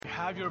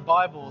have your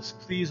Bibles,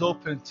 please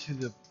open to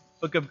the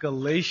book of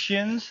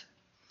Galatians,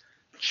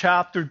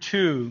 chapter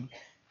 2.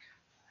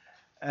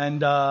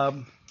 And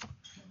we'll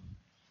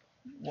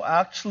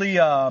actually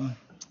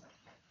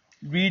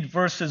read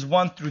verses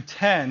 1 through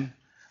 10,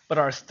 but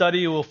our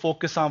study will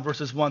focus on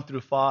verses 1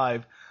 through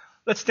 5.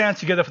 Let's stand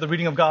together for the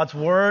reading of God's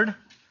Word.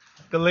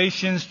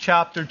 Galatians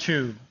chapter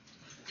 2.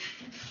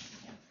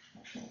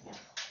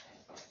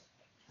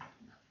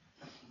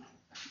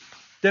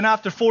 Then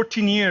after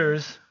 14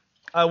 years,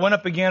 I went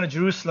up again to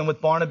Jerusalem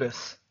with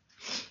Barnabas,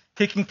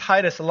 taking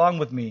Titus along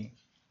with me.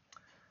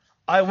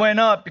 I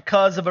went up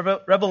because of a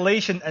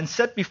revelation and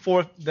set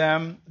before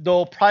them,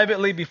 though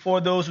privately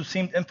before those who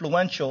seemed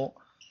influential,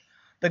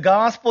 the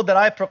gospel that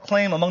I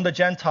proclaim among the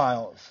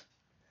Gentiles,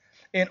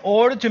 in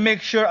order to make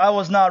sure I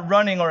was not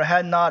running or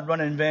had not run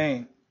in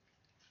vain.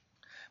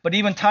 But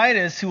even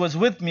Titus, who was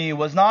with me,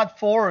 was not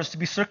forced to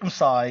be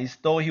circumcised,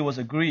 though he was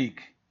a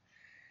Greek.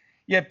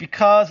 Yet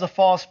because of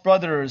false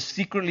brothers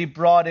secretly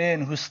brought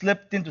in, who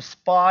slipped in to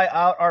spy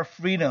out our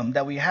freedom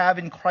that we have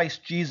in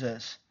Christ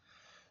Jesus,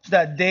 so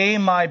that they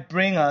might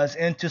bring us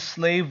into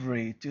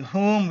slavery, to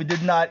whom we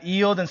did not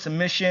yield in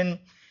submission,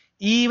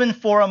 even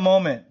for a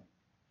moment,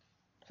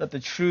 so that the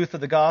truth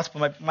of the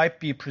gospel might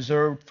be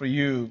preserved for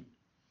you.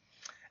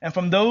 And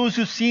from those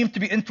who seem to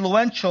be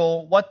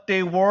influential, what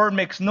they were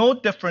makes no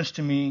difference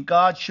to me.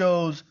 God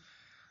shows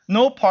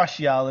no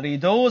partiality.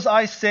 Those,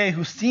 I say,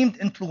 who seemed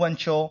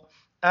influential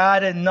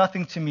added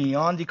nothing to me.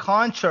 On the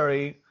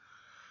contrary,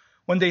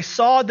 when they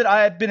saw that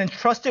I had been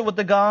entrusted with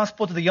the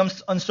gospel to the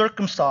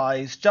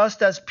uncircumcised,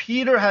 just as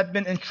Peter had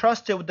been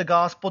entrusted with the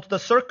gospel to the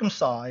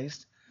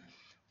circumcised,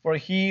 for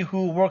he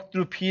who worked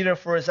through Peter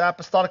for his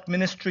apostolic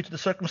ministry to the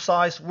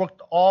circumcised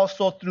worked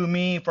also through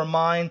me for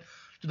mine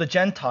to the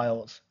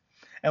Gentiles.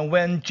 And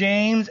when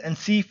James and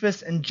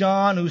Cephas and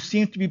John, who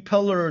seemed to be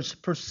pillars,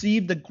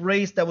 perceived the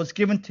grace that was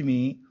given to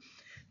me,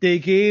 they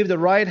gave the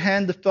right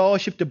hand of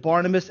fellowship to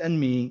Barnabas and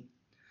me,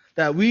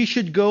 that we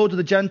should go to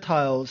the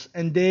Gentiles,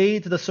 and they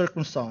to the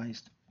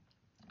circumcised.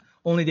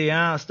 Only they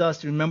asked us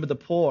to remember the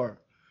poor,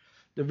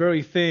 the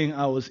very thing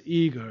I was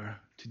eager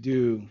to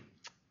do.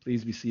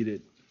 Please be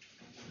seated.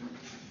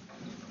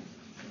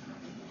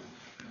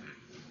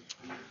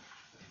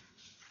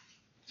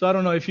 So I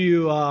don't know if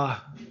you have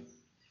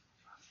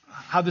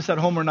this at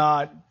home or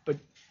not, but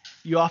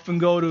you often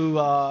go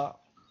to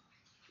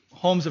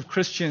homes of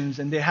Christians,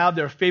 and they have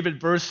their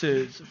favorite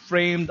verses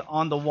framed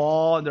on the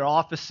wall in their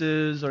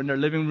offices or in their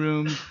living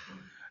rooms,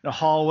 their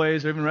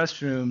hallways, or even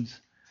restrooms.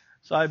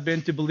 So I've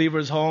been to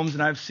believers' homes,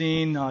 and I've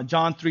seen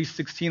John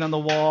 3:16 on the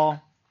wall.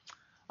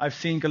 I've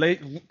seen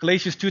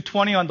Galatians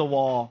 2:20 on the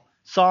wall,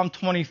 Psalm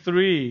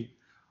 23,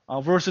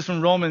 verses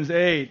from Romans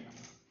 8.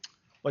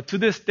 But to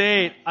this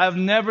date, I've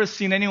never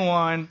seen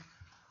anyone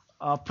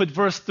put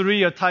verse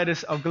 3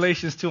 of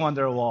Galatians 2 on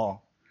their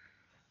wall.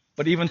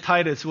 But even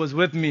Titus, who was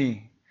with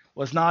me,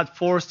 was not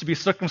forced to be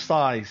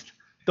circumcised,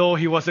 though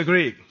he was a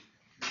Greek.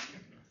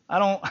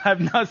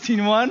 I've not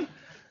seen one.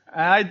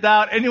 I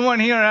doubt anyone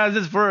here has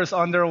this verse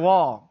on their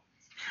wall,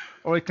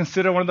 or would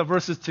consider one of the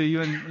verses to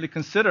even really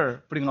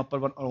consider putting up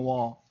on a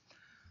wall.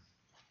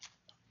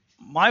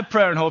 My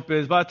prayer and hope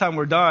is by the time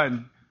we're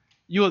done,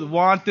 you would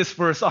want this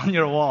verse on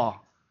your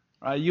wall.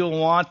 Right? You'll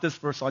want this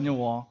verse on your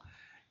wall.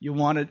 You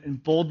want it in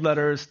bold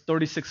letters,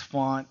 36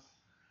 font,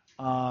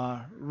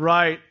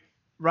 right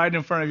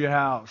in front of your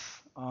house.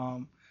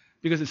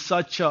 Because it's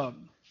such an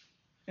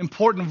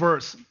important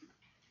verse,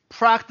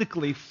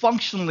 practically,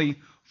 functionally,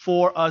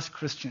 for us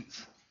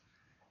Christians.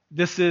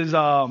 This is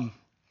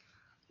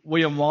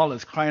William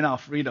Wallace crying out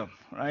freedom,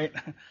 right?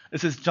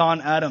 This is John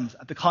Adams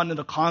at the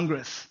Continental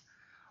Congress.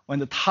 When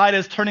the tide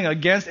is turning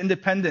against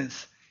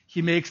independence,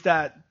 he makes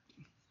that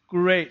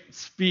great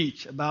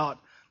speech about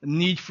the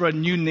need for a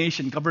new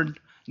nation governed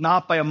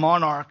not by a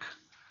monarch,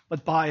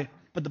 but by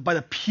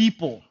the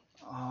people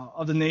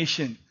of the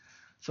nation.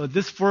 So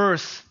this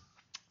verse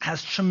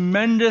has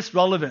tremendous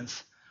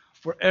relevance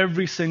for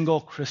every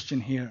single Christian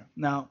here.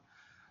 Now,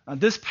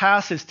 this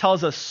passage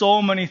tells us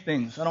so many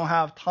things. I don't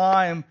have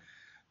time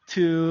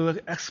to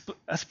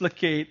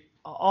explicate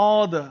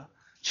all the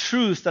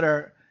truths that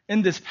are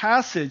in this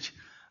passage.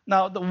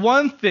 Now, the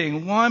one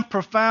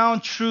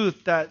profound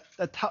truth that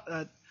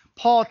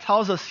Paul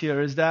tells us here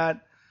is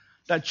that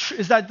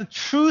the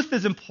truth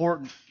is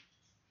important,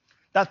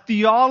 that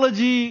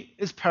theology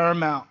is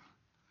paramount.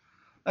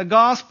 The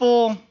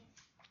gospel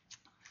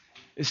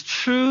is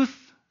truth,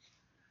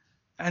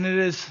 and it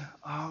is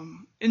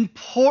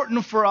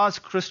important for us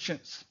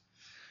Christians.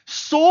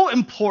 So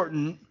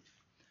important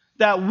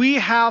that we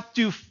have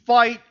to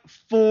fight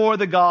for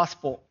the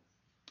gospel.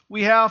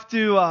 We have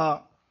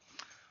to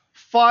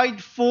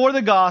fight for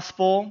the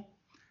gospel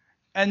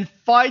and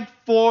fight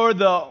for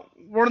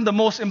one of the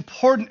most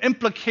important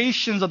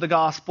implications of the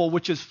gospel,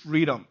 which is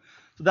freedom.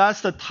 So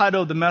that's the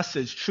title of the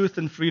message, Truth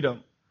and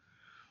Freedom.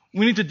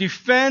 We need to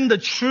defend the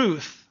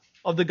truth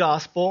of the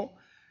gospel,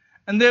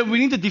 and then we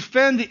need to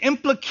defend the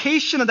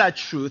implication of that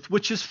truth,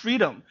 which is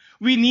freedom.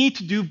 We need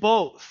to do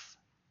both.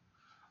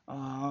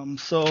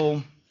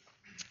 So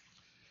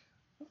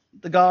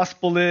the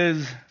gospel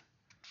is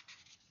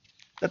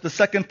that the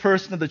second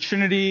person of the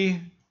Trinity,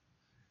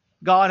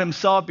 God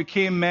himself,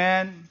 became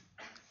man.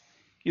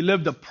 He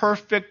lived a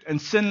perfect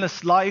and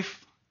sinless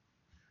life.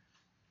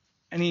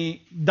 And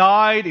he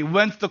died, he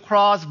went to the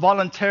cross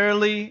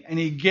voluntarily, and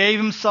he gave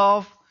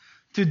himself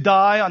to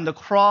die on the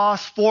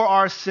cross for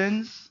our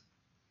sins.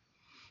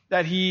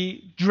 That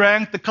he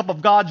drank the cup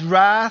of God's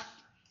wrath.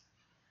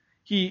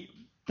 He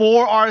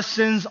bore our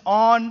sins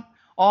on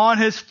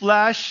his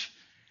flesh,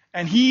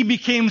 and he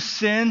became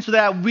sin so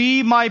that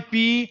we might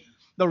be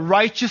the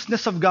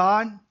righteousness of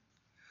God.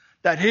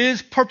 That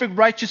his perfect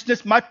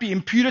righteousness might be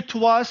imputed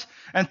to us,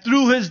 and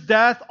through his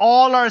death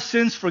all our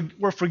sins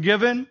were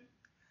forgiven.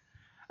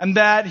 And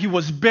that he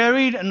was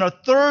buried, and the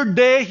third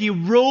day he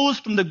rose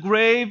from the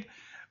grave,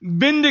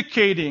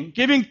 vindicating,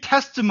 giving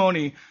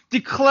testimony,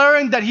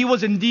 declaring that he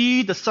was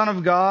indeed the Son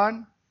of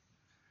God.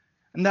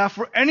 And that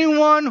for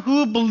anyone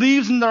who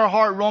believes in their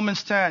heart,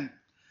 Romans 10,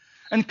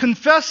 and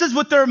confesses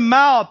with their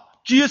mouth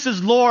Jesus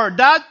is Lord,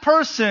 that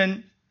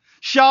person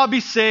shall be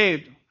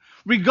saved,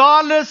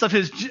 regardless of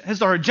his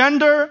or her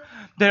gender,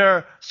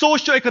 their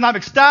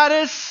socioeconomic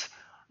status,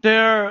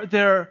 their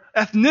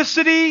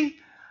ethnicity,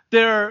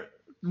 their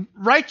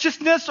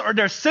righteousness or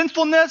their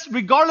sinfulness,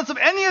 regardless of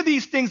any of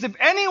these things. If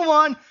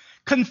anyone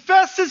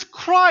confesses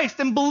Christ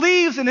and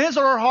believes in his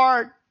or her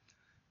heart,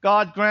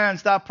 God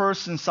grants that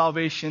person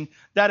salvation.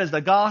 That is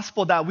the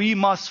gospel that we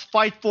must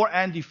fight for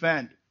and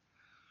defend.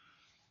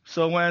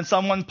 So when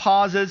someone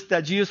posits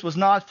that Jesus was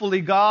not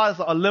fully God,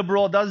 a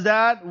liberal does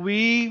that,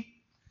 we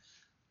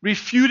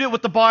refute it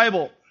with the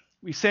Bible.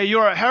 We say,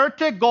 you're a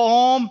heretic, go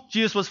home,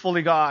 Jesus was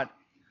fully God.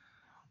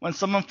 When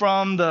someone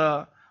from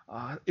the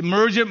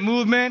emergent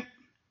movement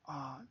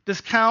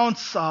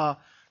discounts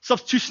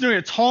substitutionary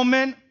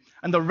atonement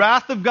and the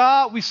wrath of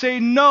God, we say,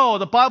 no,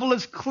 the Bible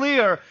is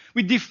clear.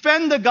 We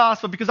defend the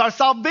gospel because our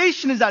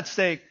salvation is at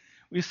stake.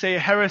 We say,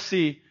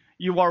 heresy,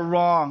 you are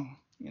wrong.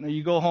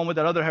 You go home with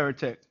that other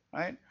heretic,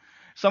 right?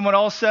 Someone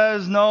else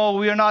says, no,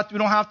 we don't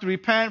have to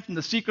repent, from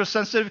the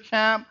seeker-sensitive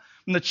camp,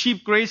 from the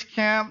cheap grace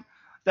camp,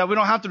 that we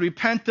don't have to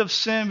repent of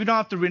sin, we don't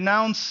have to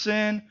renounce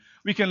sin.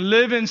 We can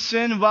live in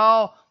sin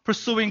while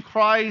pursuing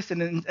Christ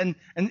and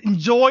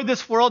enjoy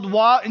this world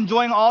while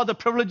enjoying all the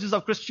privileges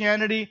of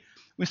Christianity.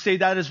 We say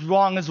that is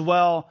wrong as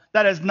well.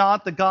 That is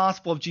not the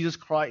gospel of Jesus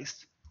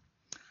Christ.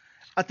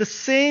 At the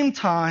same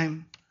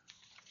time,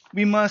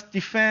 we must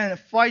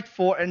fight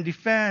for and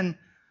defend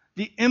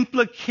the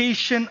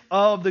implication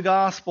of the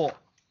gospel,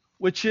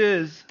 which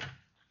is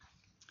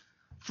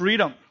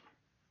freedom.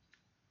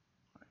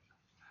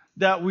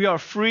 That we are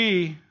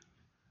free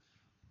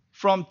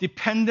from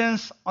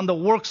dependence on the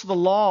works of the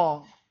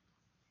law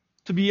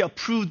to be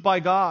approved by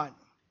God.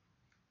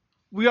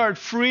 We are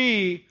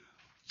free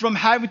from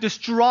having to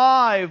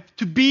strive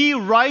to be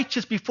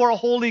righteous before a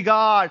holy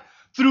God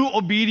through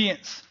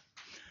obedience.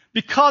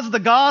 Because of the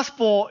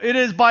gospel, it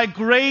is by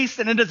grace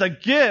and it is a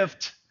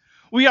gift.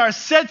 We are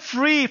set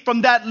free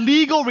from that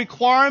legal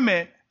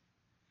requirement.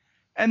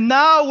 And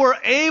now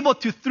we're able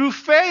to, through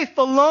faith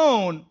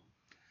alone,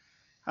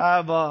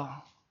 have an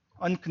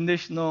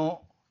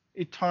unconditional,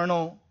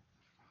 eternal,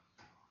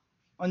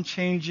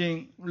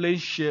 unchanging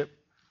relationship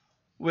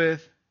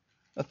with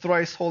the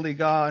thrice holy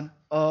God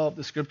of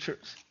the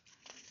Scriptures.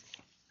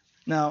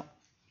 Now,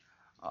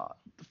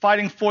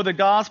 fighting for the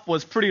gospel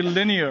is pretty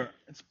linear.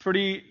 It's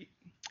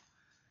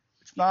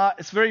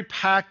very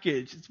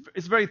packaged.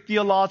 It's very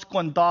theological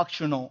and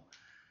doctrinal.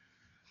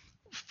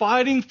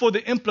 Fighting for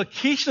the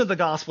implication of the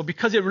gospel,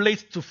 because it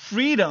relates to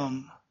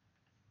freedom,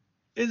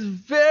 is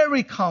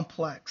very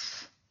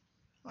complex.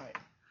 Right?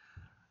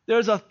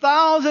 There's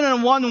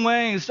 1,001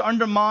 ways to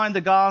undermine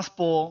the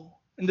gospel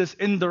in this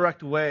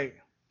indirect way,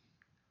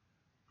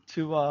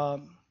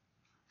 to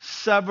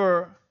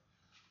sever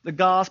the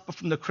gospel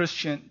from the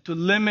Christian, to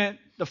limit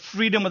the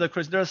freedom of the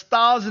Christian. There's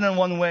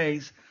 1,001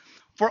 ways.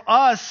 For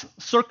us,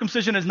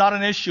 circumcision is not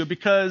an issue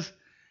because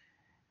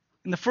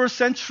in the first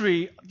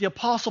century, the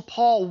Apostle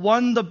Paul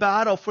won the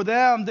battle. For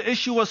them, the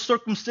issue was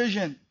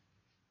circumcision.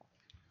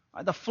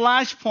 The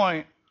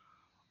flashpoint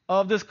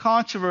of this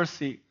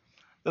controversy,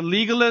 the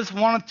legalists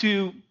wanted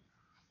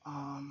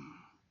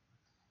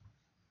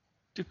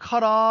to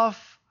cut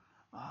off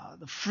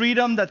the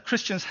freedom that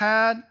Christians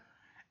had,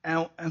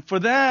 and for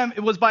them, it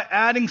was by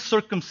adding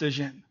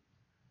circumcision.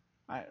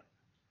 Right?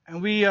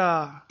 And we,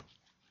 I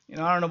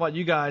don't know about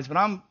you guys, but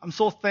I'm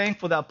so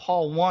thankful that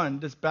Paul won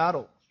this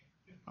battle.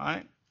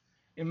 Right?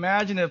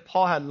 Imagine if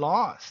Paul had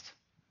lost.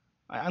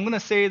 I'm going to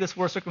say this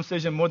word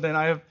circumcision more than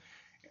I have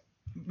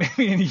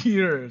maybe in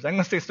years. I'm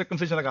going to say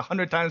circumcision like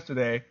 100 times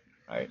today,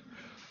 right?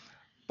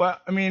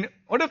 But,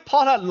 what if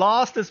Paul had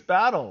lost this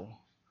battle?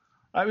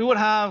 Right? We would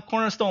have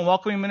Cornerstone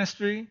Welcoming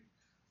Ministry.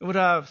 We would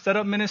have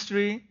Setup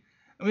Ministry.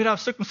 And we'd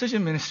have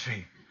Circumcision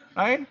Ministry,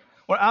 right?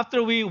 Or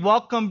after we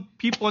welcome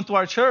people into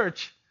our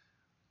church,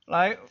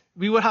 right,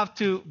 we would have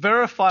to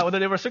verify whether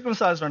they were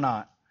circumcised or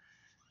not.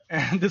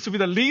 And this would be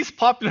the least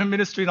popular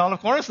ministry in all of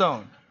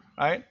Cornerstone,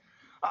 right?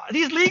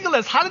 These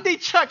legalists, how did they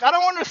check? I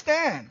don't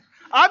understand.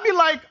 I'd be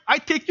like, I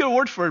take your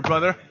word for it,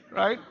 brother,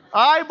 right?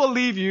 I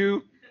believe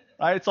you,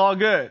 right? It's all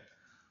good.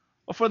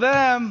 But for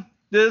them,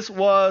 this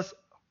was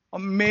a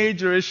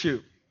major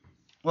issue.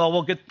 Well,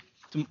 we'll get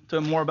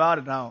to more about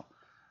it now,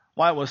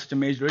 why it was such a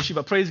major issue.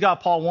 But praise God,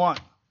 Paul won.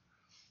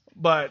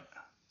 But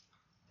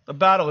the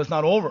battle is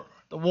not over.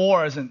 The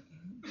war isn't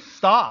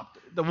stopped.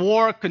 The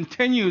war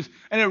continues,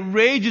 and it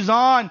rages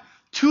on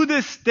to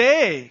this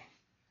day.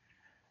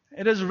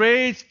 It has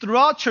raged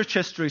throughout church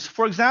history. So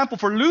for example,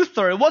 for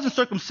Luther, it wasn't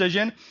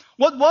circumcision.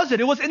 What was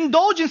it? It was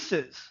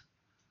indulgences,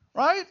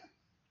 right?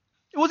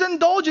 It was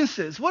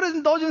indulgences. What is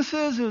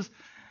indulgences? It was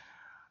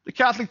the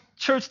Catholic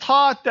Church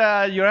taught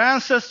that your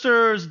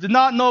ancestors did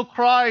not know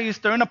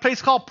Christ. They're in a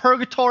place called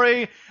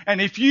purgatory. And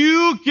if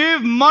you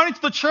give money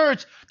to the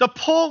church, the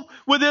Pope,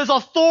 with his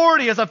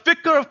authority as a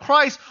vicar of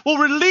Christ, will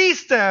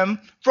release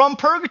them from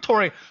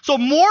purgatory. So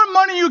more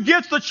money you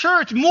give to the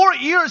church, more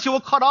ears you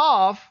will cut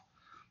off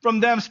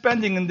from them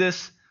spending in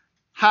this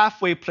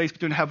halfway place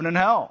between heaven and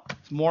hell.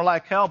 It's more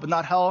like hell, but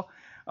not hell,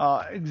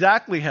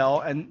 exactly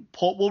hell. And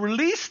Pope will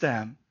release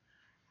them.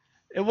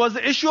 It was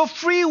the issue of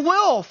free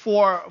will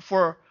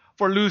for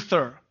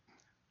Luther.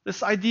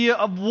 This idea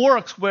of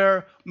works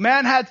where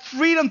man had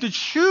freedom to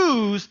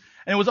choose,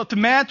 and it was up to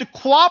man to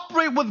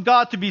cooperate with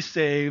God to be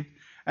saved.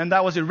 And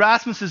that was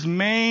Erasmus's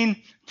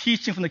main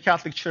teaching from the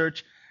Catholic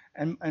Church.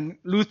 And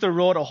Luther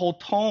wrote a whole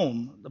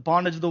tome, The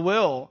Bondage of the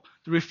Will,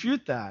 to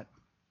refute that.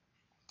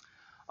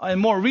 In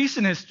more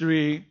recent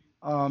history,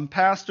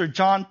 Pastor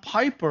John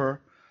Piper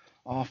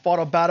fought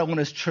a battle in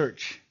his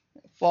church.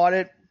 Fought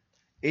it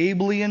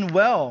ably and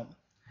well.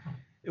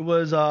 It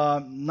was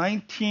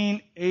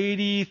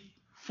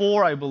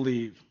 1984, I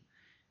believe.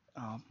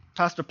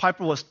 Pastor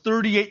Piper was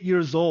 38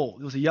 years old.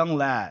 He was a young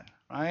lad,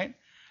 right?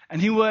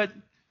 And he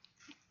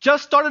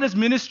just started his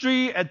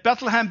ministry at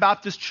Bethlehem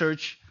Baptist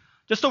Church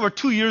just over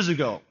 2 years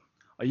ago.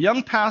 A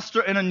young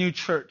pastor in a new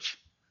church.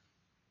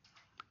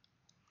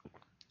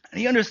 And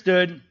he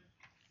understood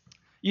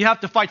you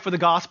have to fight for the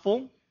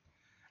gospel,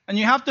 and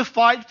you have to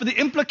fight for the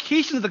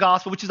implications of the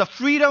gospel, which is a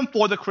freedom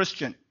for the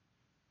Christian.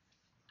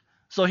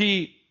 So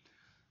he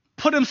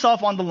put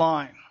himself on the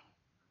line.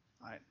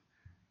 Right?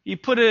 He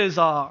put his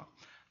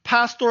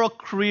pastoral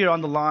career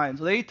on the line.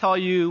 So they tell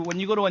you when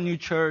you go to a new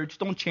church,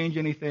 don't change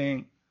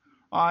anything.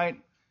 Right?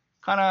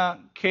 Kind of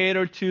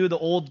cater to the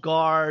old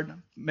guard,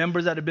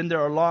 members that have been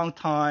there a long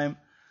time.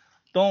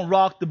 Don't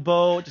rock the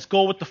boat. Just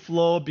go with the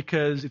flow,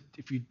 because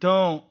if you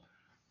don't,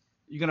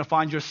 you're going to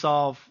find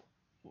yourself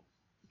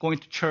going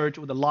to church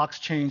with the locks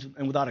changed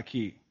and without a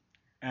key.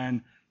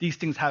 And these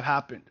things have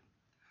happened.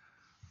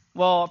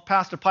 Well,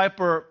 Pastor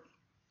Piper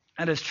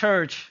at his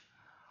church,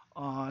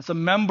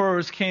 some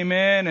members came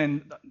in,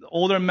 and the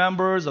older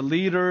members, the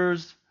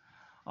leaders,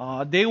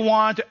 they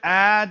wanted to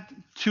add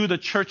to the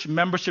church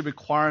membership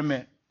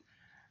requirement.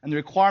 And the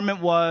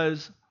requirement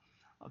was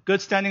a good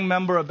standing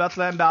member of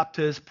Bethlehem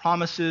Baptist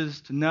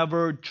promises to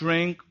never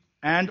drink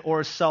and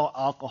or sell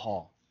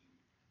alcohol.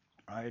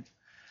 Right?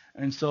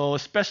 And so,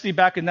 especially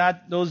back in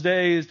those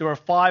days, there were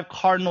 5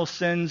 cardinal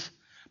sins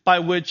by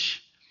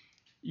which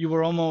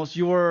this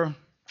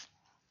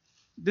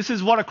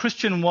is what a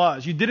Christian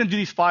was. You didn't do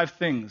these 5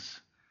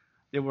 things.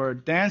 They were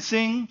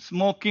dancing,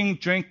 smoking,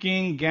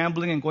 drinking,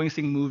 gambling, and going to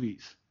see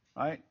movies,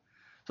 right?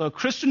 So a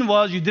Christian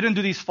was, you didn't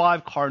do these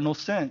 5 cardinal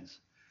sins.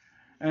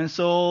 And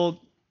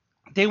so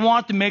they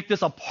want to make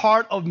this a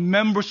part of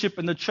membership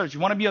in the church. You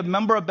want to be a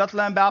member of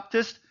Bethlehem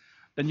Baptist?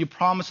 Then you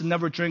promise to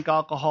never drink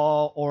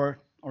alcohol or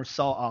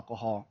sell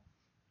alcohol.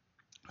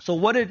 So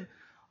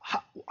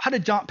how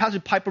did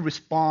Pastor Piper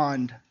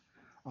respond?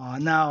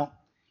 Now,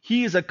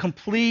 he is a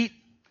complete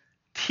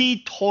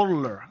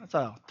teetotaler. That's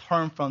a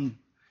term from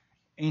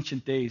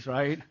ancient days,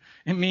 right?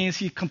 It means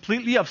he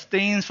completely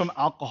abstains from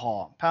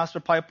alcohol.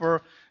 Pastor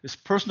Piper, his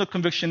personal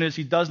conviction is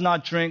he does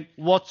not drink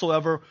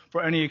whatsoever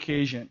for any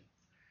occasion.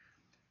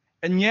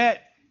 And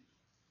yet,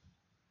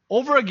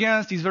 over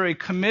against these very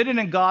committed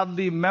and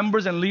godly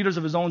members and leaders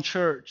of his own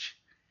church,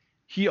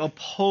 he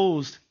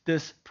opposed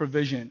this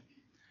provision.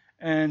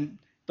 And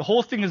the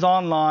whole thing is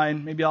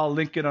online. Maybe I'll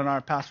link it on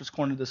our Pastor's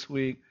Corner this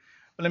week.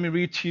 But let me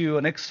read to you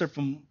an excerpt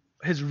from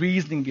his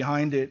reasoning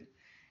behind it.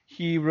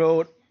 He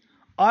wrote,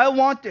 "I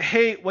want to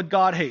hate what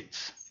God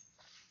hates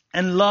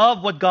and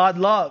love what God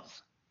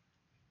loves.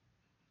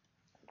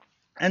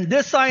 And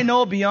this I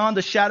know beyond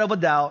the shadow of a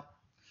doubt.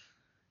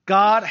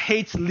 God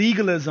hates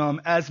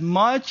legalism as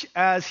much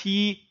as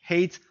he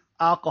hates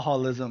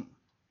alcoholism.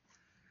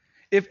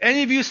 If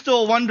any of you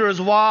still wonders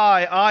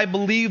why I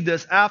believe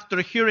this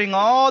after hearing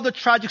all the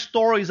tragic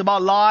stories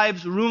about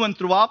lives ruined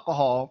through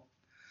alcohol,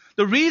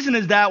 the reason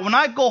is that when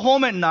I go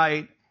home at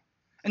night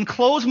and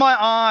close my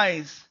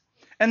eyes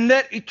and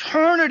let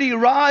eternity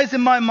rise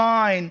in my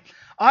mind,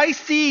 I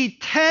see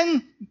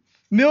 10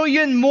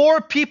 million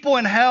more people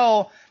in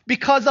hell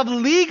because of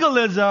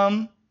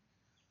legalism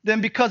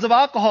than because of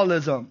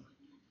alcoholism.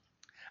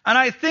 And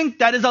I think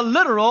that is a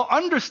literal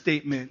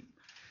understatement.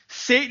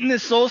 Satan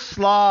is so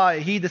sly.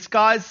 He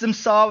disguises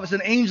himself as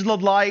an angel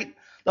of light.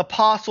 The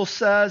apostle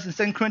says in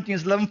 2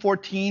 Corinthians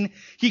 11:14,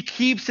 he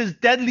keeps his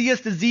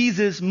deadliest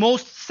diseases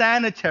most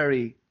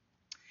sanitary.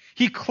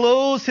 He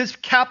clothes his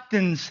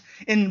captains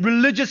in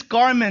religious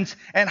garments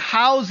and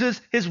houses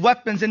his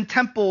weapons in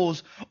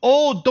temples.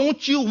 Oh,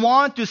 don't you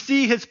want to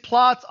see his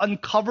plots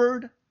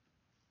uncovered?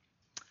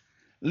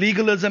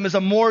 Legalism is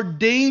a more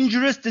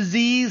dangerous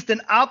disease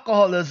than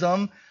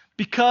alcoholism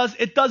because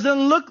it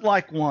doesn't look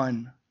like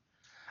one.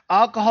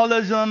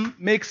 Alcoholism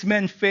makes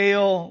men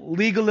fail.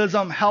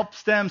 Legalism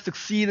helps them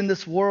succeed in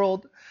this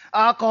world.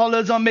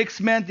 Alcoholism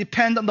makes men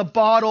depend on the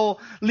bottle.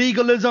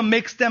 Legalism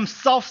makes them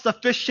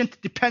self-sufficient,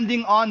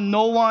 depending on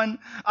no one.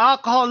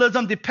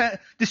 Alcoholism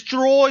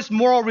destroys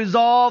moral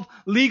resolve.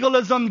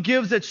 Legalism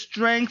gives it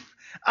strength.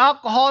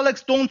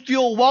 Alcoholics don't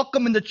feel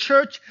welcome in the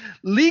church.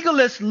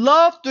 Legalists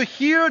love to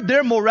hear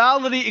their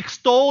morality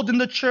extolled in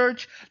the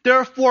church.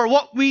 Therefore,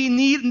 what we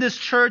need in this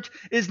church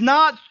is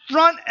not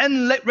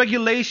front-end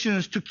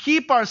regulations to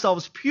keep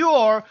ourselves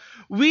pure.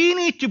 We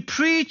need to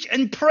preach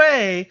and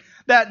pray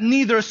that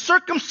neither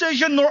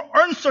circumcision nor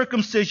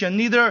uncircumcision,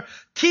 neither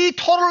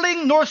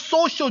teetotaling nor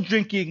social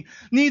drinking,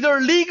 neither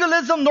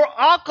legalism nor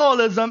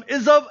alcoholism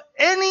is of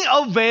any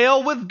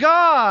avail with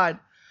God,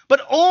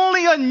 but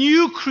only a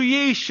new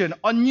creation,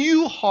 a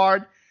new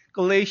heart.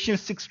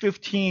 Galatians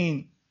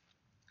 6:15.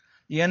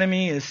 The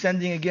enemy is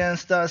sending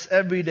against us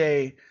every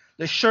day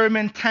the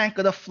Sherman tank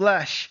of the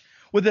flesh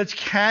with its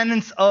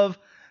cannons of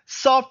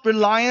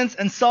self-reliance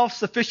and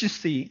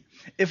self-sufficiency.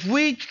 If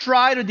we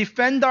try to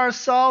defend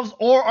ourselves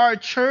or our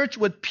church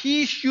with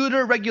pea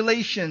shooter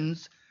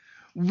regulations,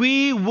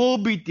 we will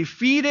be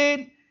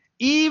defeated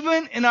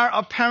even in our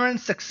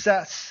apparent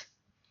success.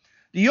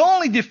 The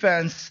only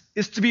defense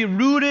is to be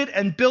rooted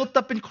and built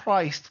up in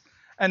Christ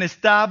and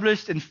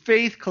established in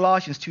faith,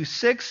 Colossians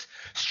 2:6,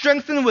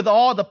 strengthened with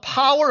all the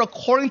power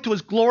according to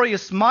his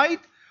glorious might,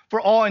 for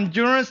all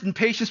endurance and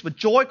patience with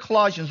joy,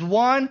 Colossians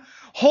 1,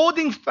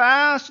 holding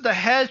fast to the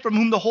head from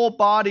whom the whole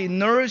body,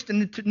 nourished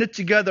and knit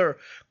together,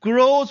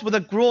 grows with a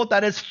growth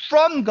that is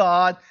from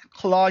God,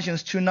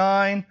 Colossians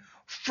 2:9,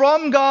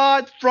 from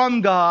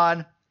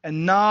God,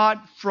 and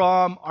not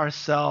from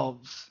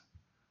ourselves.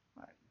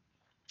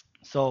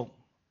 So,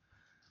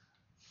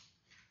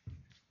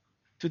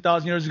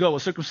 2,000 years ago, it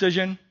was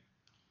circumcision.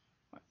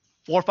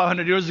 400 or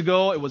 500 years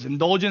ago, it was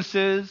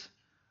indulgences.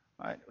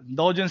 Right?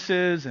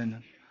 Indulgences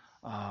and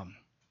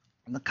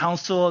the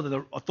council,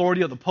 the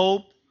authority of the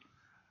Pope.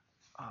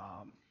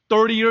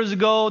 30 years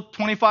ago,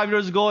 25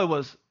 years ago, it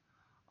was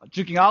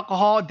drinking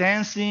alcohol,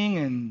 dancing,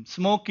 and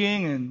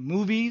smoking, and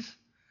movies.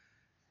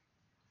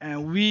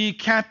 And we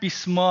can't be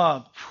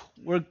smug.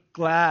 We're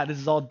glad this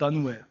is all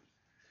done with.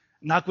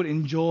 Not going to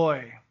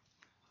enjoy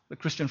the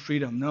Christian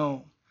freedom.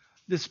 No.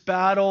 This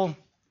battle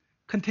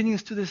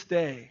continues to this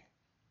day.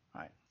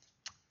 Right?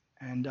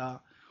 And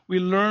we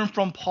learn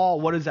from Paul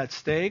what is at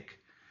stake.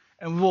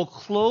 And we will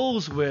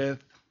close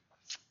with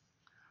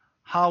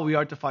how we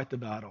are to fight the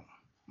battle.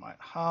 Right?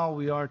 How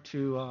we are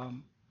to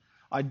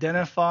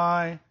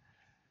identify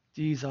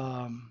these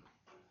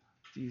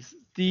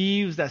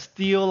thieves that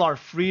steal our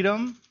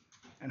freedom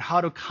and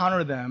how to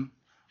counter them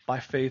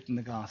by faith in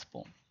the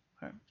gospel.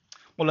 Okay.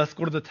 Well, let's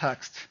go to the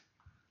text.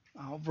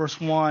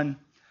 Verse 1.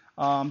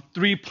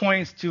 3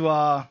 points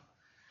to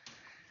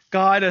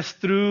guide us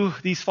through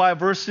these 5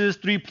 verses.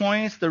 3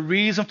 points. The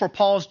reason for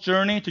Paul's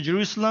journey to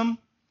Jerusalem.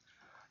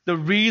 The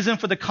reason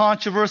for the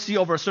controversy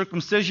over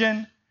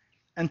circumcision.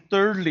 And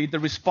thirdly, the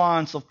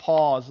response of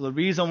Paul. So the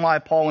reason why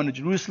Paul went to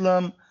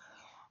Jerusalem.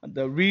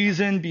 The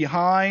reason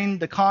behind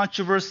the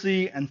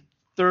controversy. And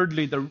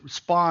thirdly, the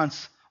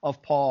response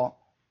of Paul.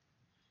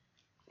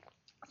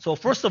 So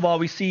first of all,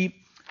 we see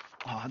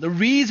the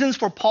reasons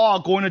for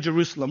Paul going to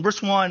Jerusalem.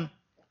 Verse 1.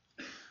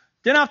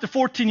 Then after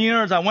 14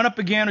 years, I went up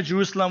again to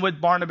Jerusalem with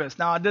Barnabas.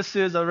 Now, this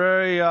is a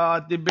very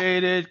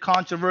debated,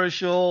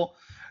 controversial,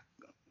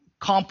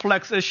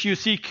 complex issue.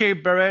 C.K.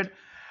 Barrett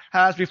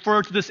has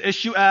referred to this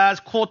issue as,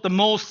 quote, the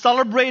most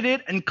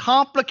celebrated and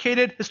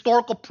complicated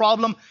historical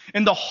problem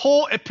in the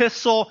whole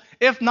epistle,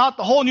 if not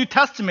the whole New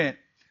Testament.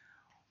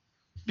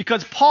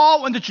 Because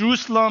Paul went to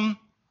Jerusalem,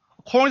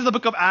 according to the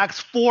book of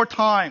Acts, 4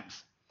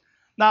 times.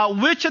 Now,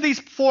 which of these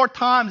 4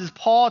 times is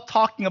Paul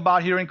talking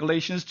about here in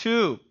Galatians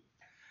 2?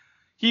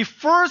 He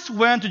first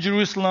went to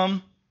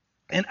Jerusalem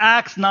in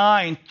Acts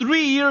 9,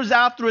 3 years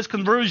after his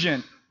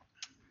conversion.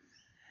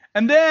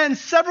 And then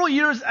several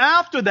years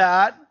after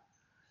that,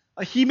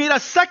 he made a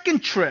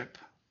second trip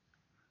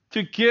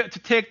to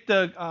take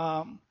there's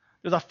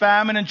a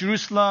famine in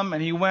Jerusalem,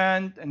 and he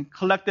went and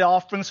collected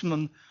offerings from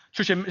the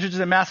churches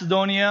in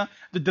Macedonia.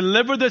 To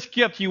deliver this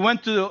gift, he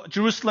went to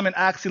Jerusalem in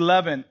Acts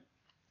 11.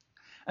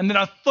 And then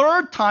a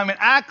third time in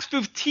Acts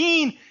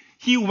 15,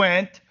 he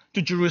went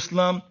to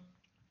Jerusalem.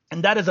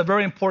 And that is a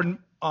very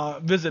important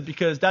visit,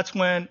 because that's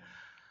when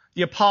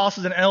the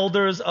apostles and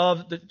elders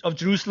of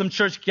Jerusalem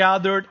church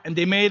gathered, and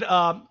they made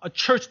a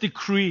church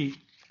decree.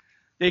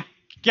 They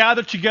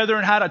gathered together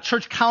and had a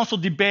church council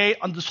debate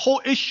on this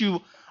whole issue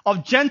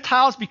of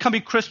Gentiles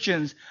becoming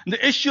Christians, and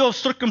the issue of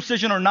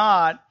circumcision or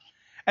not.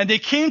 And they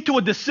came to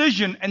a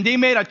decision, and they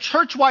made a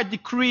church-wide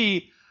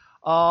decree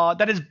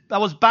that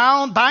was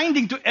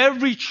binding to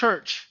every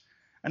church.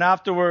 And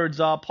afterwards,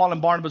 Paul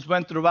and Barnabas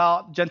went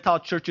throughout Gentile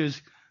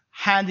churches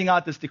handing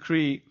out this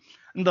decree.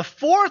 And the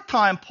fourth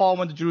time Paul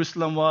went to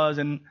Jerusalem was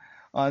in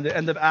the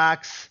end of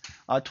Acts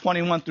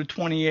 21 through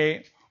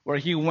 28, where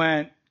he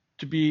went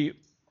to be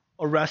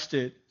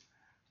arrested,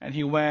 and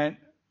he went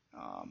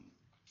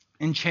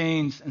in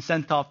chains and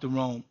sent off to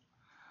Rome.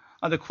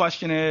 The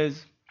question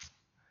is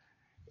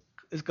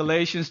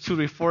Galatians 2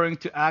 referring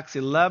to Acts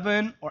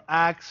 11 or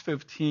Acts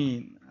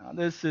 15?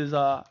 This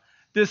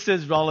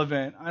is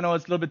relevant. I know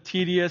it's a little bit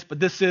tedious, but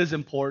this is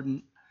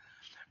important.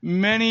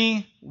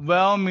 Many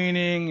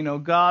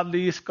well-meaning,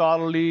 godly,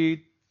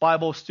 scholarly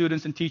Bible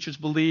students and teachers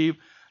believe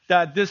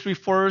that this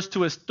refers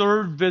to his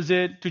third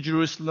visit to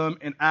Jerusalem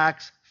in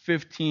Acts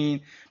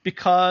 15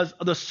 because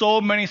of the so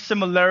many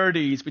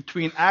similarities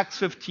between Acts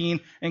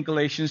 15 and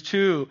Galatians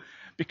 2,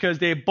 because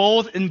they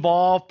both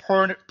involve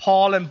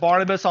Paul and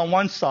Barnabas on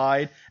one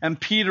side and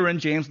Peter and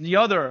James on the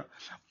other.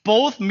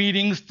 Both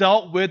meetings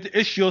dealt with the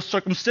issue of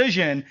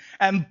circumcision,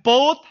 and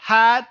both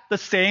had the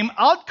same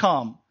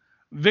outcome: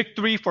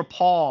 victory for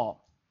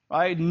Paul,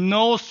 right?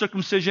 No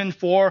circumcision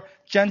for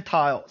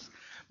Gentiles.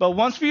 But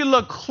once we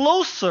look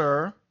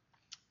closer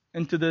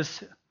into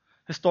this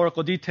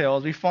historical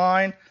details, we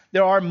find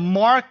there are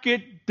marked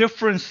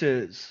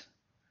differences.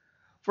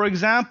 For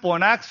example,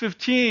 in Acts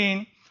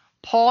 15,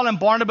 Paul and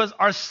Barnabas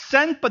are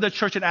sent by the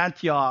church at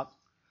Antioch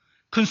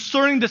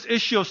concerning this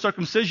issue of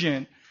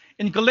circumcision.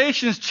 In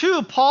Galatians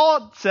 2,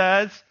 Paul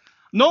says,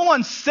 "No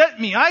one sent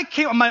me. I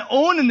came on my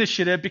own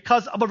initiative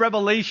because of a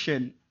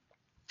revelation."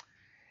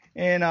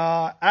 In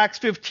Acts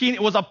 15,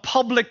 it was a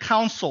public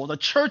council, the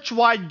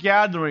church-wide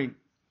gathering,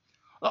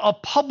 a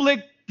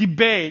public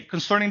debate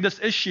concerning this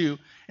issue.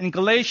 In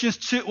Galatians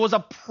 2, it was a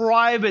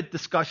private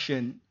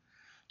discussion.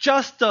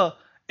 Just the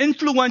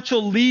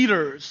influential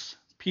leaders,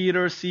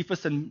 Peter,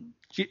 Cephas, and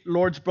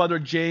Lord's brother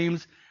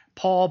James,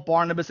 Paul,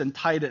 Barnabas, and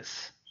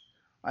Titus.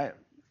 Right?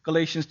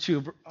 Galatians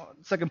 2,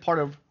 second part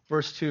of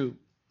verse 2.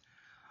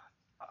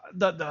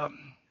 The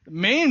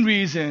main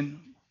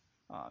reason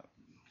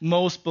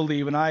most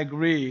believe, and I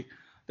agree,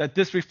 that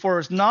this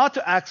refers not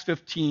to Acts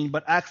 15,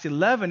 but Acts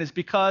 11, is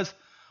because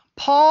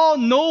Paul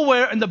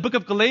nowhere in the book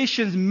of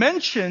Galatians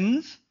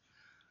mentions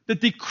the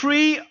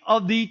decree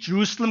of the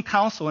Jerusalem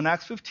Council in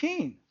Acts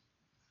 15.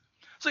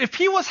 So if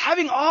he was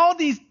having all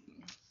these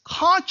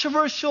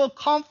controversial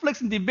conflicts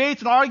and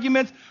debates and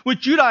arguments with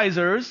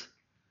Judaizers,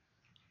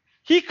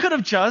 he could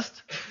have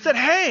just said,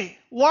 "Hey,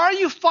 why are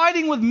you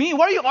fighting with me?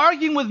 Why are you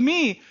arguing with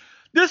me?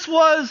 This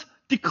was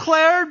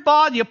declared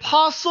by the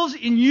apostles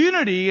in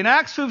unity in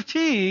Acts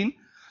 15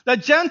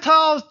 that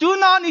Gentiles do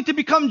not need to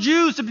become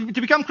Jews to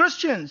become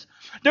Christians.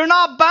 They're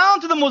not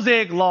bound to the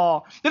Mosaic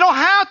law. They don't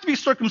have to be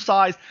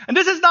circumcised. And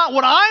this is not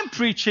what I'm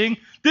preaching.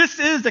 This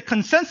is the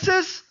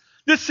consensus.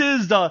 This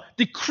is the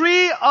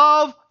decree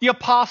of the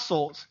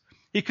apostles."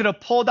 He could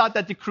have pulled out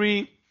that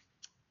decree,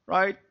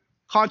 right?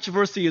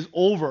 Controversy is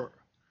over.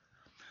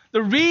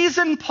 The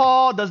reason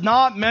Paul does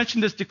not mention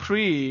this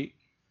decree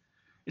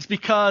is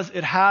because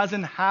it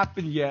hasn't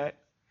happened yet.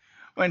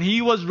 When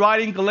he was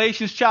writing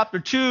Galatians chapter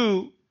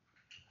 2,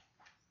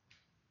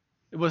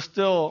 it was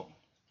still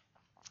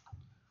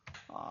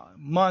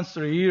months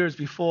or years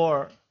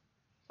before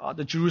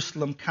the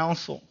Jerusalem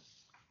Council.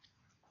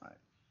 Right.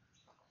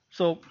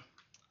 So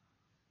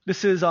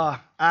this is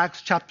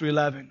Acts chapter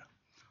 11.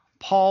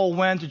 Paul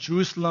went to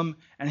Jerusalem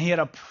and he had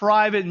a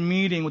private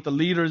meeting with the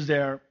leaders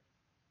there.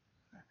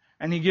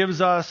 And he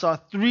gives us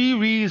 3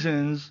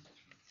 reasons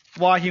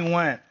why he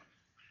went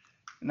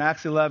in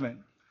Acts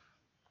 11.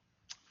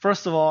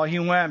 First of all, he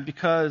went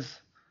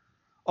because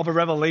of a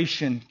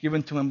revelation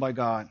given to him by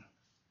God.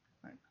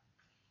 Right.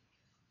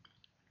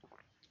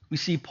 We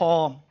see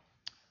Paul,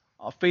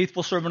 a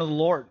faithful servant of the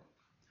Lord.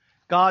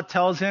 God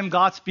tells him,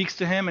 God speaks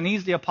to him, and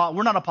he's the apostle.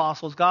 We're not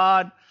apostles.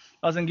 God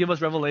doesn't give us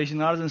revelation.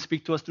 God doesn't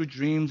speak to us through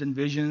dreams and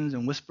visions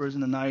and whispers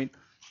in the night.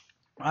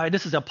 Right?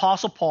 This is the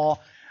Apostle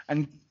Paul,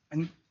 and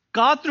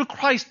God through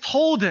Christ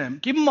told him,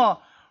 give him a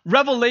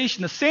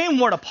revelation, the same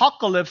word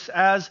apocalypse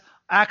as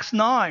Acts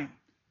 9.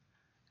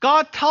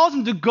 God tells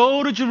him to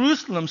go to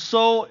Jerusalem.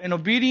 So in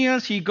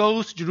obedience, he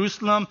goes to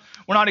Jerusalem.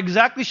 We're not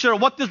exactly sure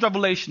what this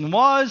revelation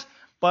was,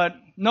 but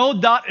no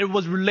doubt it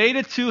was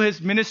related to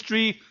his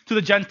ministry to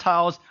the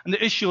Gentiles and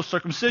the issue of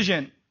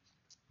circumcision.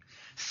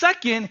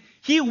 Second,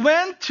 he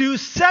went to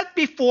set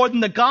before them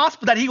the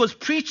gospel that he was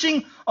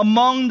preaching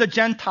among the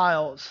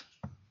Gentiles.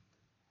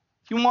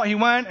 He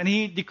went and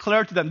he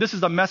declared to them, this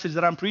is the message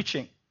that I'm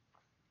preaching.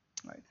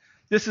 Right?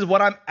 This is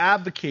what I'm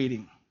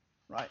advocating.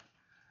 Right?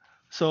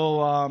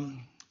 So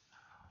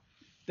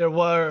there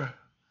were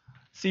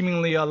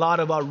seemingly a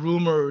lot of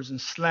rumors and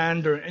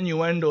slander and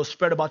innuendo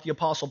spread about the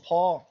Apostle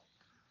Paul.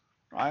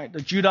 Right?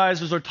 The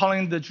Judaizers are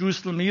telling the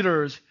Jerusalem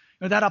leaders,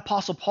 that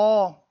Apostle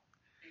Paul,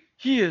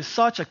 he is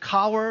such a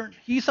coward.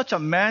 He's such a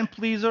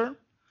man-pleaser.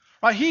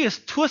 Right? He is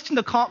twisting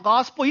the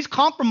gospel. He's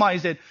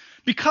compromised it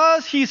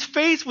because he's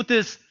faced with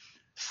this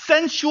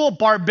sensual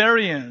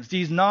barbarians,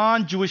 these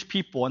non-Jewish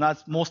people, and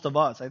that's most of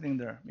us. I think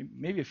there are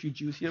maybe a few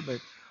Jews here, but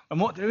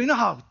you know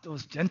how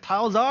those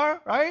Gentiles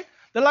are, right?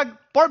 They're like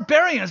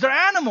barbarians. They're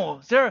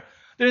animals. They're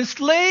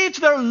enslaved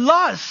to their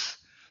lusts.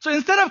 So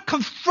instead of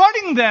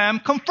confronting their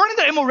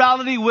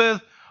immorality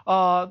with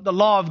the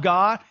law of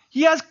God,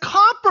 he has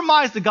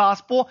compromised the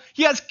gospel,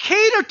 he has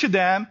catered to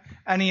them,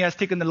 and he has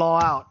taken the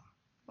law out,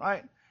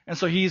 right? And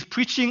so he's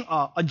preaching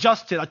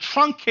adjusted, a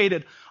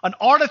truncated, an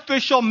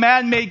artificial,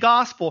 man-made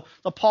gospel.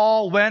 So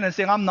Paul went and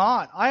saying,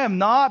 I am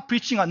not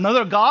preaching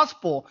another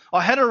gospel,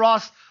 a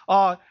heteros,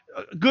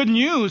 good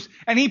news.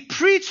 And he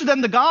preached to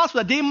them the gospel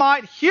that they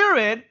might hear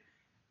it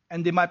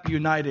and they might be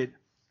united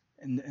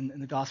in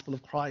the gospel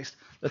of Christ.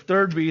 The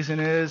third reason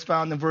is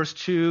found in verse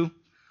 2,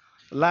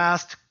 the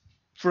last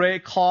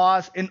phrase,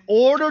 clause, in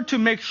order to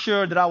make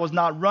sure that I was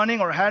not running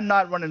or had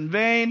not run in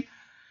vain.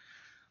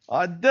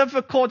 A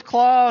difficult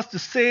clause to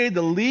say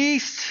the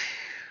least,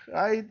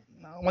 right?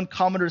 One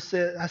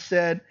commentator has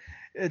said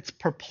it's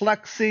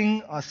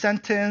perplexing. A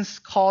sentence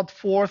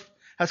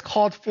has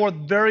called forth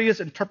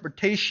various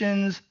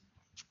interpretations.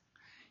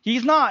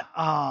 He's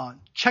not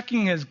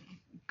checking his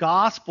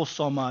gospel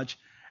so much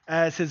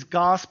as his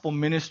gospel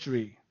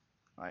ministry,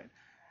 right?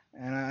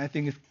 And I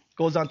think it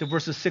goes on to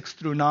verses 6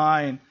 through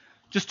 9,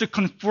 just to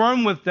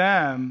confirm with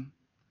them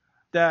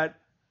that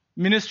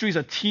ministry is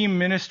a team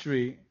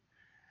ministry.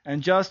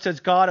 And just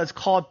as God has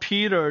called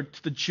Peter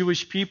to the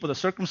Jewish people, the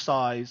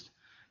circumcised,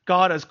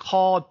 God has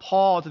called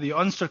Paul to the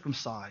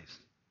uncircumcised.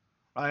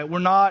 Right? We're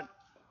not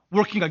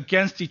working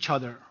against each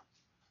other.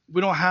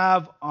 We don't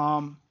have,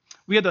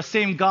 we have the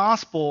same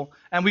gospel,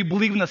 and we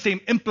believe in the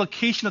same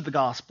implication of the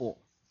gospel.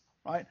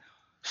 Right?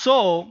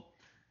 So,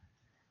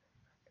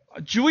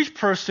 a Jewish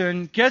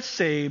person gets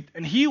saved,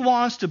 and he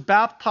wants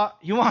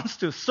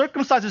to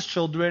circumcise his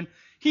children.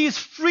 He is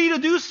free to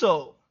do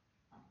so.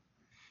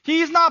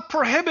 He is not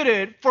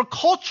prohibited for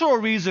cultural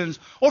reasons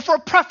or for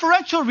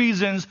preferential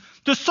reasons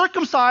to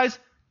circumcise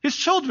his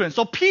children.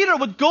 So Peter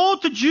would go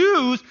to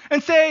Jews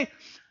and say,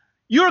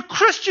 you're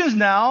Christians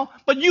now,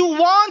 but you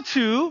want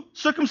to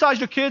circumcise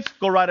your kids?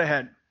 Go right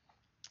ahead.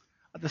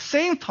 At the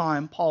same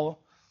time,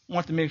 Paul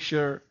wanted to make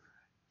sure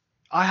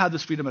I have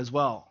this freedom as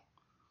well.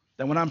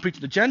 That when I'm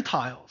preaching to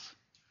Gentiles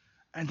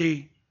and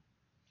they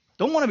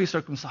don't want to be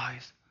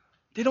circumcised,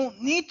 they don't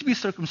need to be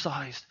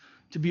circumcised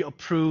to be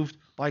approved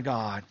by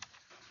God.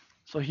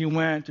 So he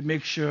went to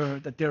make sure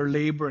that their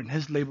labor and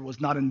his labor was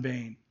not in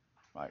vain.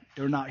 Right?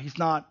 He's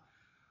not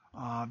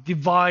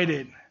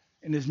divided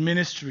in his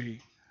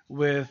ministry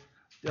with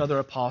the other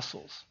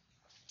apostles.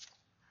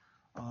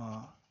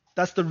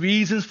 That's the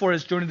reasons for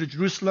his journey to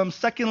Jerusalem.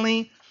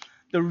 Secondly,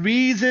 the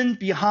reason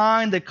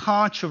behind the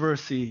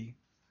controversy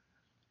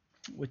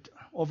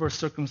over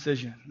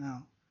circumcision.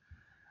 Now,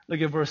 look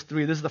at verse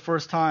 3. This is the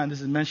first time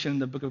this is mentioned in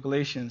the book of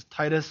Galatians.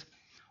 Titus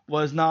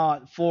was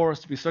not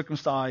forced to be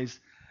circumcised.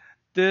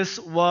 This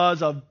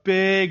was a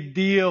big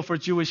deal for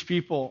Jewish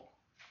people.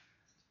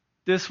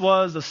 This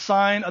was the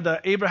sign of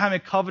the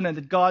Abrahamic covenant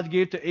that God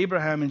gave to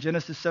Abraham in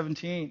Genesis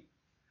 17.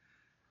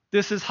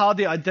 This is how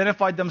they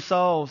identified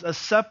themselves as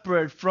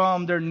separate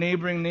from their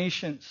neighboring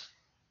nations.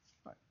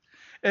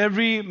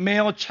 Every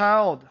male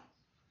child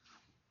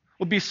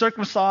would be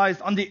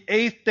circumcised on the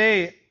 8th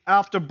day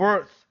after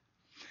birth.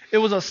 It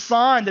was a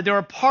sign that they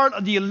were part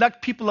of the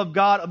elect people of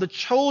God, of the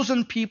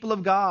chosen people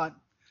of God.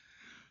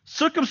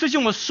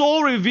 Circumcision was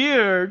so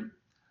revered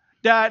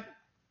that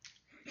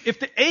if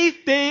the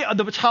 8th day of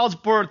the child's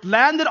birth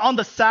landed on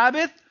the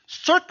Sabbath,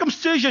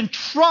 circumcision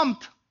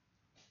trumped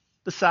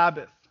the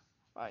Sabbath.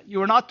 Right? You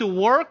were not to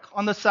work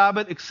on the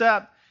Sabbath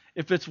except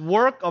if it's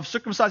work of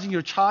circumcising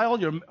your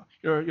child,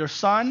 your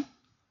son,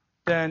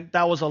 then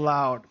that was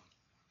allowed.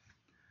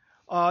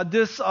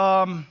 This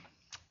rite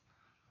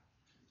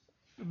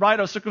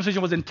of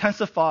circumcision was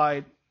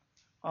intensified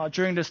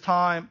during this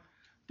time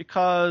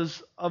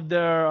because of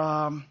their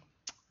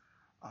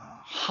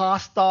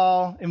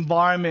hostile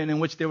environment in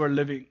which they were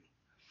living.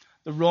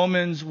 The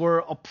Romans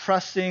were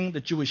oppressing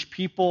the Jewish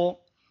people.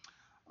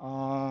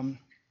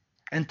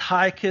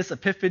 Antiochus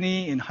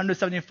Epiphanes in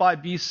 175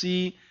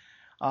 BC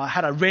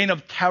had a reign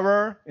of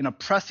terror in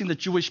oppressing the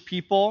Jewish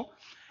people.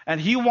 And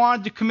he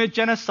wanted to commit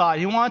genocide.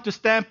 He wanted to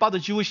stamp out the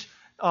Jewish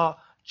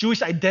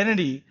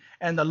identity.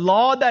 And the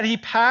law that he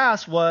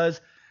passed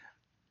was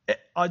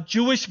a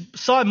Jewish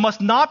son must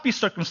not be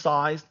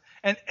circumcised,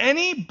 and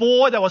any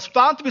boy that was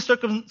found to be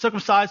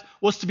circumcised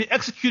was to be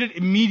executed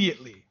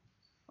immediately.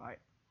 Right?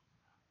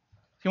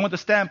 He wanted to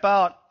stamp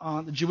out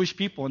the Jewish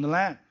people in the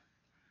land.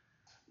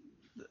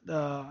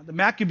 The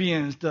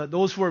Maccabees,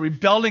 those who were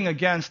rebelling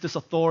against this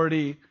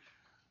authority,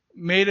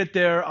 made it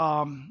their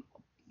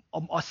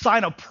a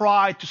sign of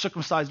pride to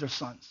circumcise their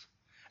sons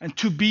and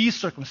to be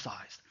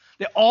circumcised.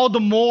 They all the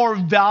more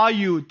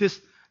valued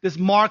this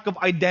mark of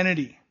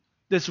identity,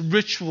 this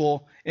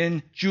ritual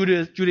in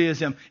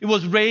Judaism. It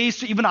was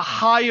raised to even a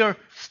higher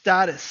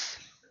status.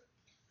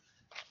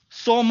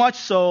 So much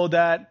so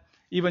that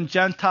even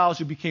Gentiles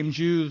who became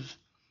Jews,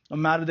 no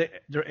matter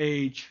their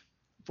age,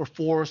 were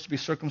forced to be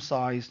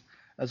circumcised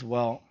as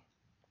well.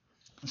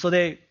 So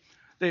they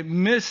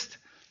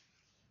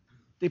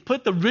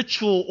put the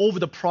ritual over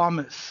the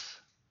promise.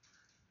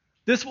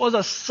 This was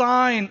a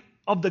sign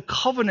of the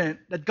covenant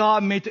that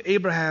God made to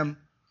Abraham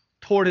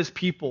toward his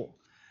people.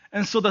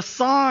 And so the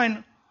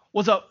sign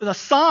was a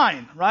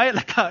sign, right?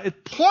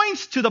 It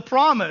points to the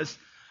promise,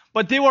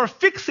 but they were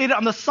fixated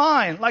on the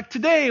sign. Like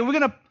today, we're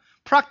going to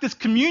practice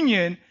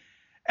communion,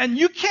 and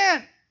you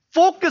can't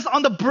focus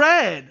on the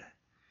bread.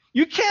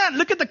 You can't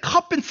look at the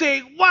cup and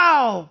say,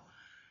 wow,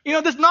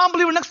 this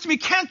non-believer next to me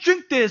can't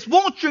drink this,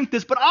 won't drink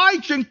this, but I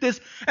drink this,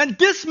 and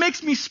this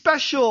makes me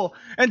special,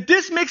 and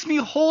this makes me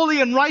holy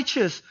and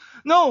righteous.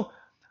 No,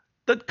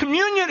 the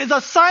communion is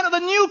a sign of the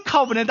new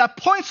covenant that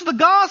points to the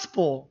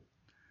gospel.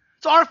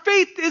 So our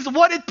faith is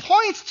what it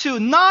points to,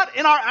 not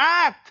in our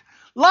act.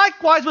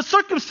 Likewise with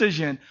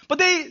circumcision. But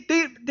they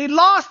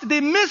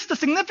missed the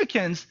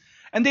significance,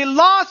 and they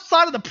lost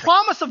sight of the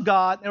promise of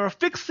God. They were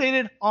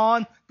fixated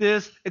on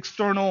this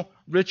external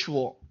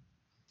ritual.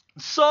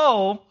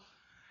 So,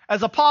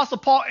 as Apostle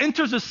Paul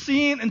enters the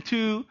scene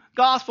into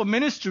gospel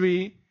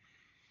ministry,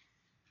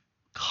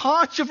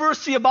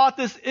 controversy about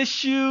this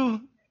issue,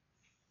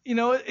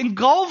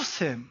 engulfs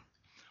him.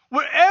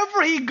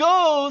 Wherever he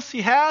goes,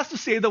 he has to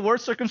say the word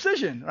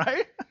circumcision,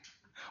 right?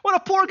 What a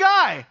poor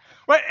guy,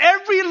 right?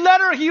 Every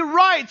letter he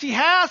writes, he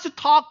has to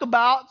talk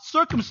about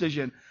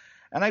circumcision.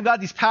 And I've got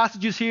these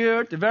passages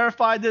here to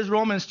verify this.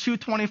 Romans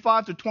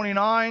 2:25 through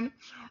 29,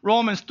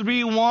 Romans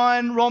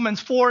 3:1,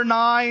 Romans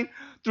 4:9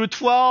 through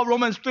 12,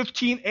 Romans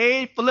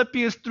 15:8,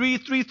 Philippians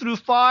 3:3 through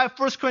 5,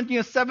 1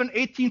 Corinthians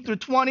 7:18 through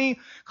 20,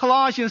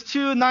 Colossians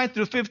 2:9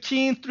 through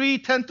 15,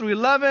 3:10 through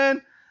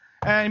 11.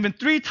 And even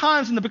 3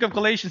 times in the book of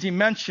Galatians, he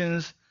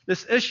mentions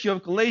this issue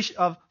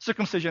of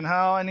circumcision,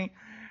 and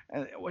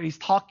what he's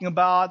talking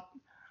about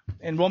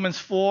in Romans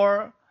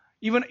 4.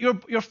 Even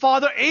your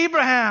father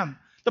Abraham,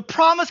 the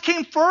promise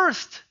came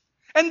first,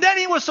 and then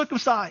he was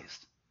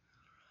circumcised.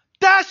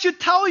 That should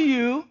tell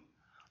you,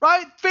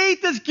 right?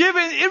 Faith is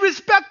given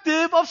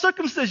irrespective of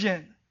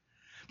circumcision.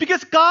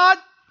 Because God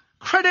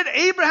credited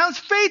Abraham's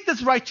faith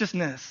as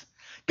righteousness.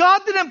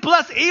 God didn't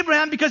bless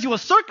Abraham because he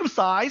was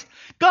circumcised.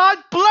 God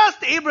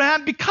blessed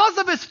Abraham because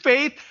of his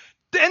faith,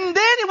 and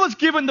then he was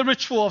given the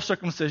ritual of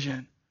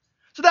circumcision.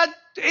 So that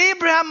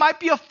Abraham might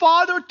be a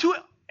father to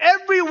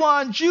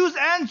everyone, Jews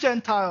and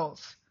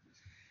Gentiles.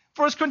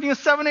 1 Corinthians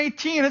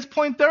 7:18, his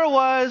point there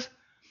was,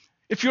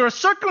 if you're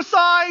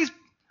circumcised,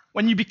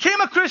 when you became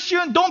a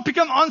Christian, don't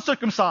become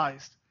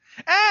uncircumcised.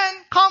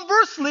 And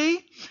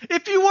conversely,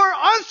 if you were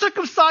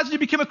uncircumcised when you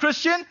became a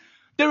Christian,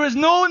 there is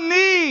no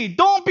need.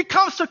 Don't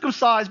become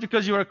circumcised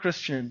because you're a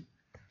Christian.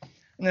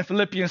 And then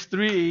Philippians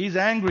 3, he's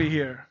angry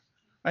here.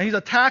 And he's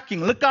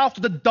attacking. Look out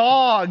for the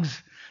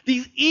dogs.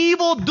 These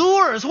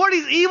evildoers. Who are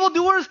these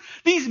evildoers?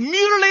 These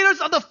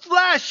mutilators of the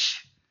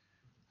flesh.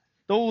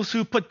 Those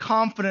who put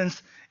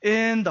confidence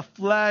in the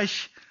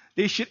flesh,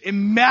 they should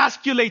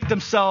emasculate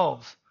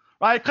themselves.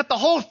 Right? Cut the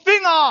whole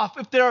thing off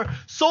if they're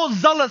so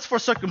zealous for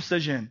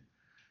circumcision.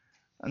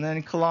 And then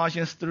in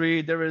Colossians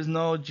 3, there is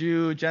no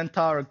Jew,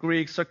 Gentile, or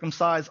Greek,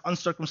 circumcised,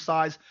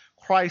 uncircumcised.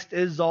 Christ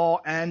is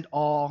all and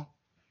all.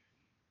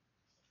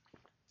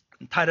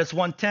 In Titus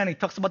 1:10, he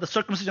talks about the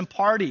circumcision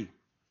party.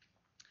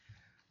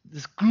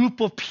 This group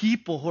of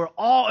people who are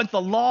all into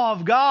the law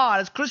of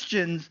God as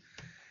Christians.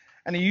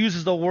 And he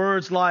uses the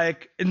words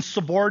like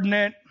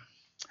insubordinate,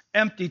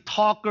 empty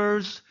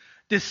talkers,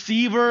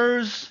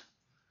 deceivers.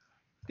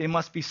 They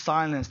must be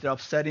silenced. They're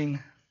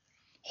upsetting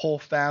whole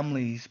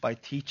families by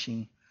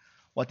teaching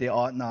what they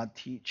ought not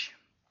teach.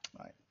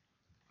 Right?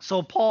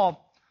 So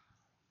Paul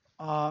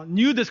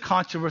knew this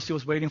controversy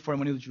was waiting for him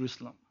when he was in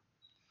Jerusalem.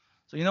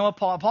 So you know what,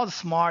 Paul's a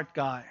smart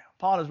guy.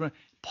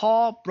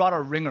 Paul brought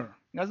a ringer.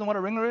 You guys know what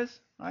a ringer is?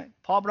 Right?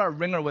 Paul brought a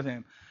ringer with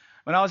him.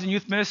 When I was in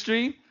youth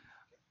ministry,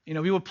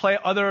 we would play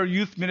other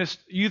youth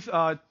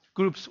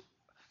groups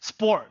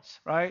sports,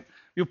 right?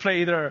 We would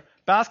play either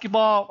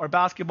basketball or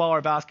basketball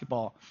or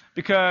basketball.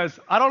 Because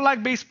I don't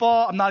like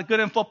baseball, I'm not good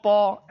in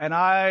football, and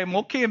I'm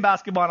okay in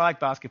basketball, and I like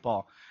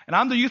basketball. And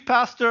I'm the youth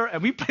pastor,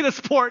 and we play the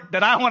sport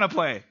that I want to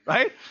play,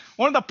 right?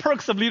 One of the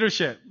perks of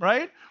leadership,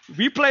 right?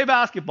 We play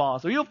basketball.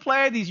 So we would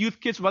play these youth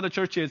kids from other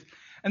churches,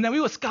 and then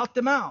we would scout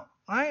them out,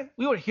 right?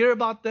 We would hear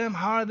about them.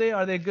 How are they?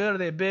 Are they good? Are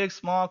they big,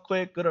 small,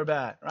 quick, good or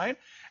bad, right?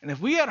 And if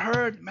we had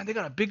heard, man, they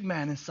got a big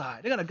man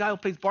inside. They got a guy who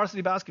plays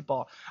varsity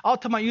basketball. I'll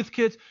tell my youth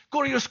kids,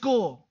 go to your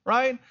school,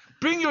 right?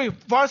 Bring your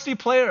varsity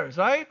players,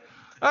 right?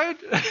 Right?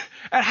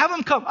 And have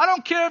them come. I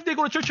don't care if they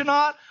go to church or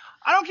not.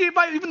 I don't care if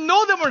I even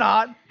know them or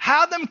not.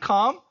 Have them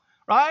come,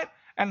 right?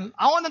 And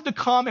I want them to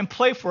come and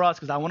play for us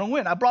because I want to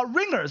win. I brought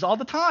ringers all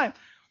the time.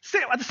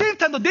 At the same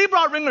time, though, they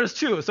brought ringers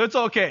too, so it's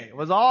okay. It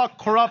was all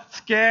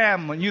corrupt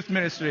scam in youth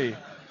ministry.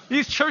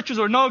 These churches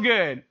were no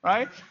good,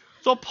 right?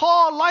 So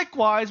Paul,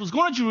 likewise, was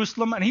going to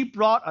Jerusalem, and he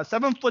brought a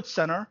 7-foot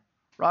center,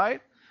 right,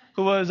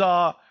 who was,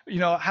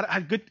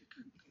 had good,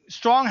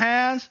 strong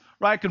hands,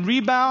 right, could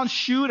rebound,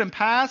 shoot, and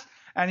pass,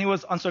 and he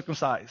was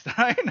uncircumcised,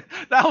 right?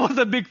 That was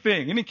a big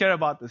thing. He didn't care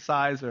about the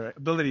size or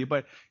ability,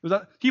 but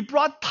he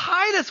brought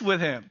Titus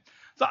with him.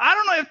 So I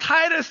don't know if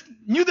Titus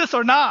knew this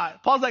or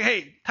not. Paul's like,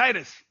 hey,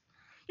 Titus,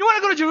 you want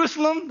to go to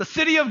Jerusalem, the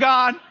city of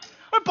God?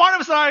 Where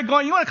Barnabas and I are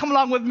going, you want to come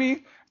along with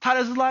me?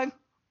 Titus is like,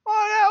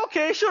 oh, yeah,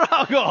 okay, sure,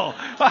 I'll go.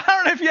 I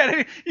don't know if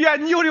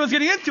he knew what he was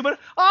getting into, but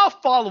I'll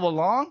follow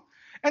along.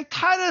 And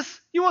Titus,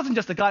 he wasn't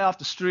just a guy off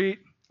the street.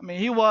 I mean,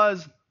 he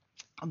was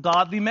a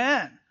godly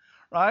man,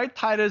 right?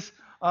 Titus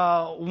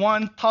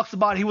 1 talks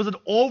about he was an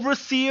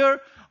overseer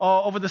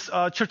over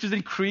the churches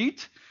in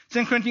Crete.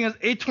 2 Corinthians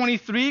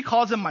 8:23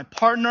 calls him my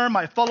partner,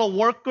 my fellow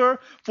worker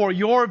for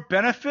your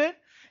benefit.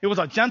 He was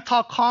a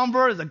Gentile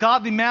convert, he's a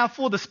godly man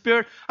full of the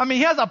Spirit. I mean,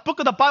 he has a book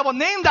of the Bible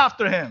named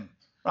after him,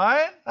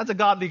 right? That's a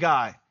godly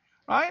guy,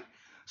 right?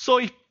 So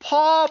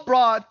Paul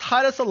brought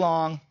Titus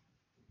along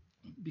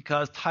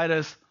because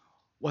Titus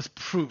was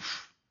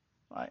proof,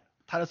 right?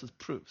 Titus was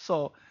proof.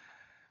 So,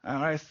 all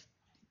right,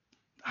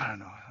 I don't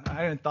know.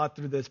 I haven't thought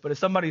through this, but if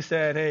somebody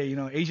said, hey,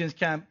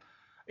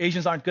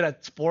 Asians aren't good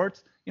at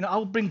sports, I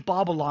would bring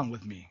Bob along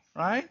with me,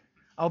 right?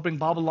 I'll bring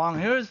Bob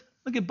along.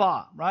 Look at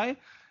Bob, right?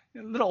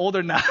 A little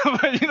older now,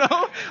 but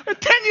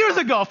 10 years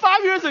ago,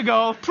 5 years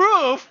ago,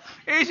 proof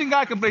Asian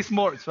guy can play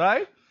sports,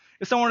 right?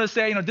 If someone were to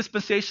say,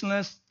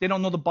 dispensationalists, they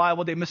don't know the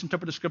Bible, they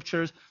misinterpret the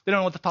scriptures, they don't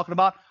know what they're talking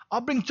about,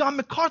 I'll bring John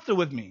MacArthur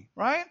with me,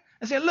 right?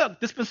 And say, look,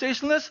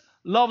 dispensationalist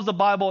loves the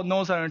Bible,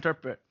 knows how to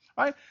interpret,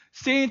 right?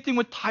 Same thing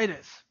with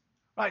Titus,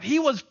 right? He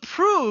was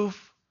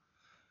proof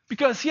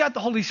because he had the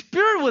Holy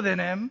Spirit within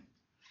him.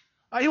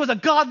 He was a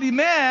godly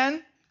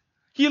man.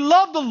 He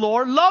loved the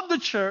Lord, loved the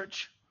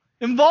church,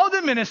 involved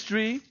in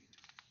ministry.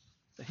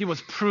 That he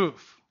was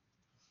proof,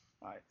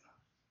 right?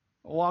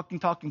 A walking,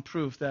 talking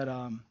proof that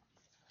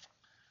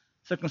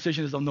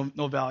circumcision is of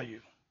no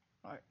value,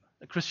 right?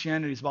 That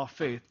Christianity is about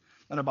faith,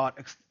 not about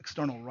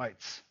external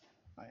rites,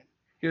 right?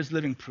 Here's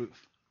living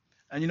proof.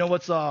 And you know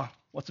what's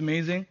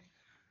amazing?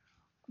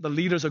 The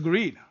leaders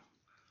agreed,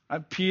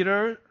 right?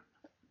 Peter,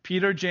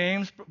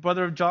 James,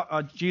 brother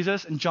of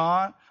Jesus, and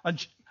John.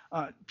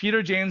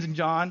 Peter, James, and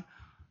John,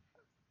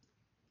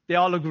 they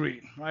all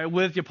agreed, right,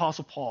 with the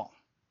Apostle Paul,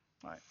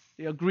 right?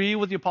 They agree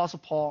with the Apostle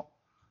Paul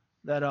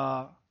that,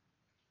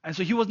 and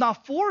so he was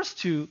not forced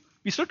to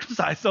be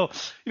circumcised. So,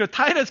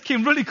 Titus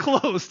came really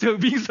close to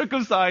being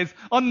circumcised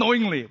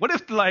unknowingly. What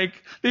if,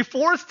 they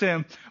forced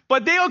him,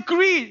 but they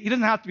agreed he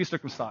didn't have to be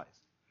circumcised.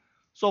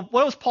 So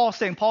what was Paul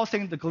saying? Paul was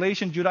saying the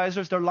Galatian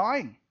Judaizers, they're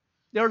lying.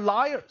 They're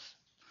liars.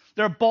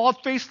 They're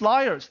bald-faced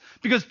liars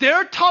because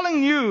they're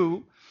telling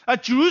you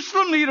that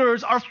Jerusalem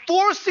leaders are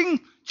forcing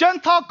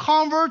Gentile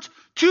converts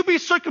to be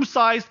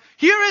circumcised.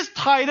 Here is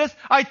Titus.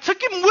 I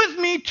took him with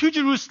me to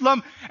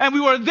Jerusalem, and we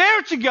were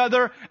there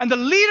together, and the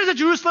leaders of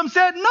Jerusalem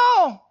said,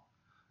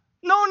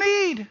 no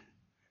need,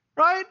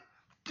 right?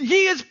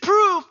 He is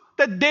proof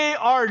that they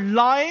are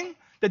lying,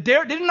 that they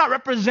did not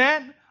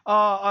represent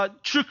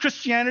true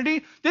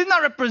Christianity. They did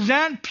not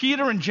represent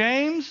Peter and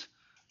James.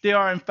 They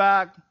are, in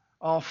fact,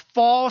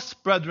 false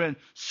brethren,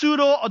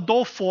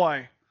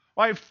 pseudo-adelphoi,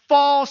 right?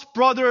 False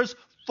brothers,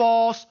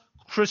 false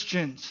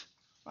Christians,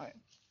 right?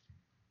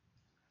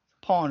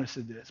 Paul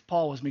understood this.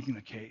 Paul was making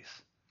a case.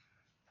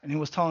 And he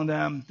was telling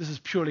them this is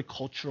purely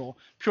cultural,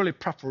 purely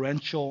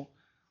preferential,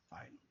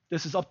 right?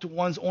 This is up to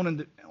one's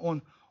own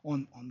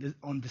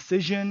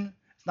decision.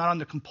 It's not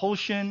under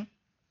compulsion.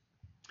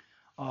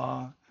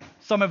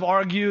 Some have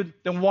argued,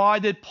 then why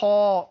did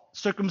Paul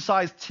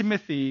circumcise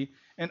Timothy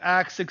in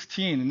Acts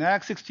 16? In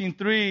Acts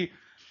 16:3,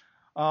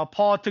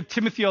 Paul took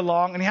Timothy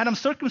along and he had him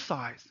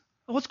circumcised.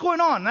 What's going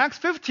on? In Acts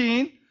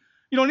 15,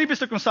 you don't need to be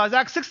circumcised.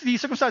 Acts 16, he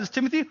circumcises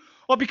Timothy.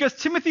 Well, because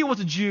Timothy was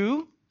a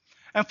Jew,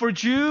 and for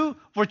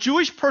a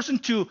Jewish person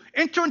to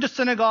enter into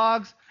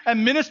synagogues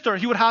and minister,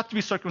 he would have to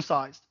be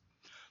circumcised.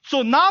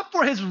 So not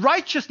for his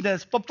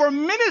righteousness, but for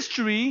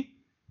ministry,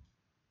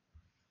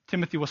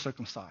 Timothy was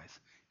circumcised.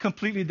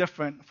 Completely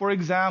different. For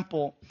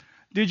example,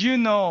 did you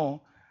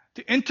know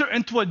to enter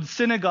into a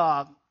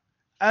synagogue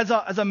as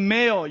a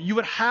male, you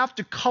would have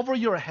to cover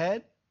your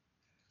head,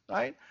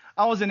 right?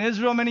 I was in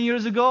Israel many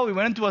years ago. We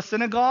went into a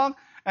synagogue,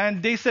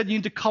 and they said you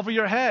need to cover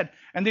your head.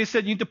 And they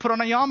said you need to put on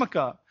a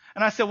yarmulke.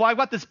 And I said, well, I've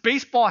got this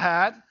baseball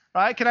hat,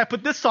 right? Can I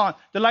put this on?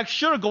 They're like,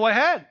 sure, go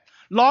ahead.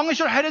 Long as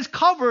your head is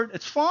covered,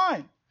 it's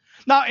fine.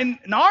 Now, in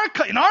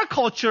our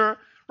culture,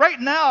 right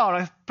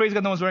now, praise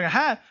God, no one's wearing a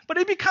hat, but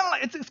it'd be kind of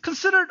like, it's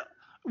considered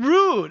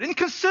rude,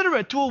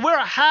 inconsiderate to wear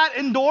a hat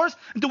indoors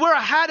and to wear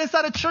a hat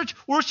inside a church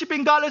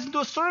worshiping God, listening to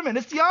a sermon.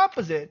 It's the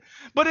opposite.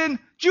 But in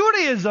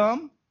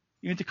Judaism,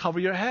 you need to cover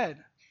your head,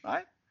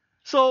 right?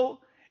 So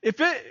if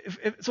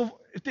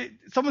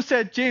someone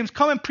said, James,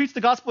 come and preach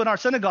the gospel in our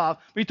synagogue,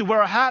 we need to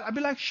wear a hat, I'd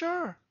be like,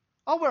 sure,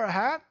 I'll wear a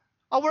hat.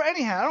 I'll wear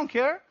any hat, I don't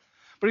care.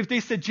 But if they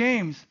said,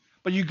 James,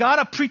 but you got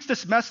to preach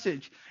this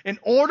message. In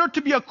order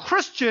to be a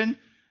Christian,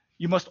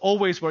 you must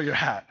always wear your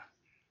hat.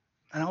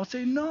 And I would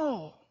say,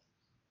 no,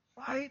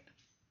 right?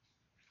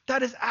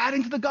 That is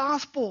adding to the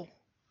gospel.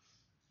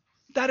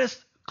 That is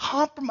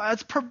compromise,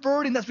 that's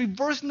perverting, that's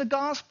reversing the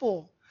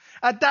gospel.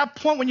 At that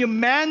point, when you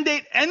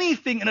mandate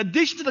anything in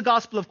addition to the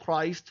gospel of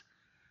Christ,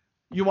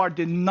 you are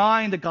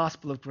denying the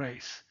gospel of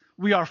grace.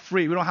 We are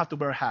free. We don't have to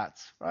wear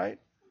hats, right?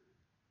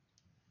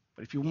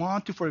 But if you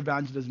want to for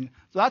evangelism,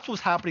 so that's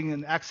what's happening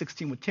in Acts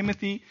 16 with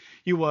Timothy.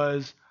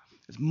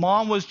 His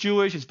mom was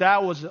Jewish, his dad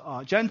was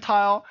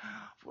Gentile.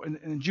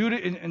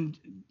 In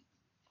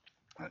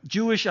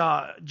Jewish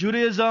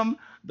Judaism,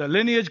 the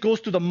lineage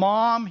goes to the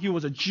mom. He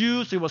was a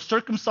Jew, so he was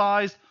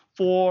circumcised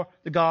for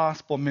the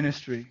gospel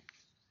ministry.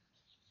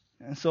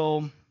 And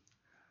so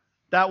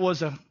that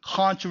was a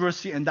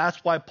controversy, and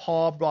that's why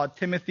Paul brought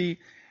Timothy.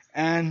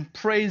 And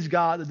praise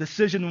God, the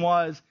decision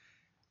was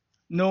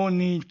no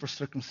need for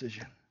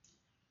circumcision.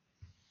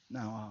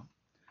 Now,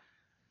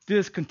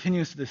 this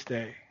continues to this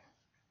day,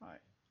 right,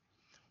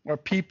 where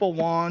people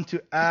want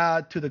to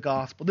add to the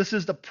gospel. This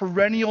is the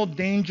perennial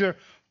danger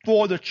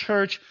for the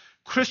church.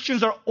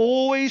 Christians are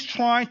always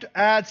trying to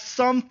add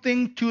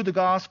something to the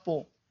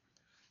gospel.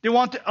 They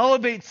want to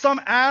elevate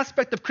some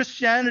aspect of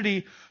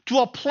Christianity to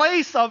a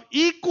place of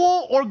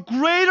equal or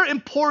greater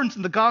importance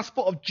in the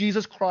gospel of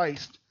Jesus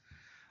Christ.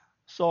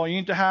 So you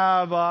need to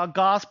have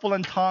gospel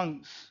and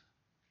tongues.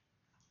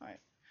 Right?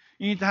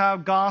 You need to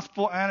have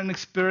gospel and an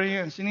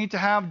experience. You need to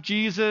have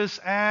Jesus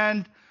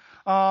and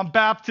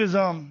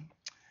baptism.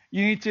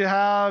 You need to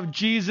have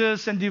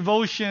Jesus and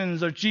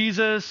devotions, or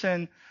Jesus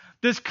and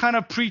this kind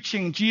of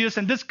preaching, Jesus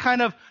and this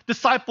kind of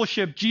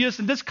discipleship, Jesus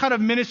and this kind of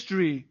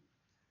ministry.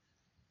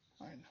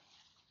 Right?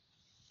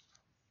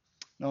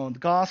 No, the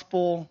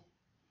gospel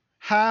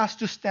has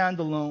to stand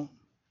alone.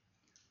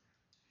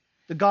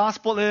 The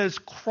gospel is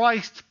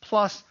Christ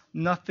plus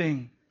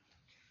nothing.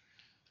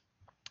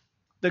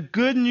 The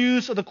good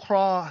news of the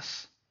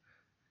cross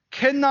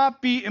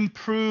cannot be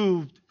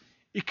improved.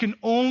 It can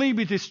only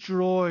be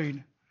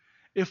destroyed.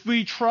 If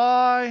we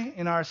try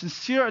in our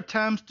sincere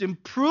attempts to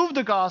improve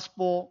the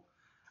gospel,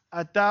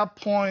 at that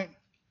point,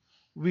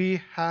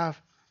 we have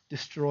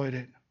destroyed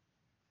it.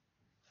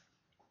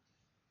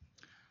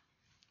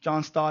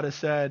 John Stott has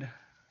said,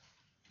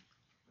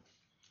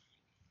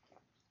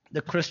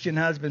 the Christian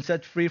has been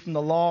set free from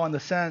the law in the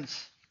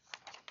sense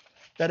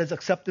that his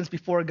acceptance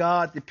before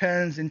God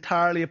depends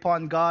entirely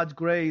upon God's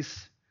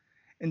grace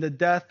in the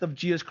death of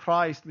Jesus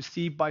Christ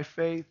received by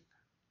faith.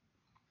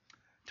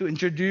 To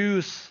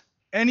introduce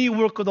any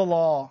work of the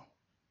law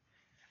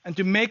and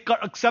to make our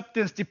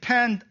acceptance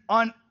depend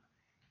on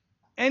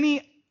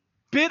any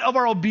bit of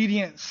our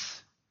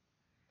obedience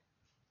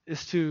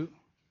is to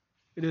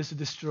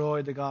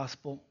destroy the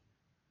gospel.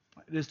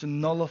 It is to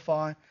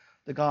nullify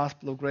the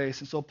gospel of grace.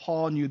 And so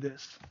Paul knew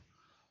this.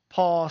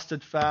 Paul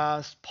stood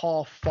fast.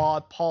 Paul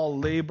fought. Paul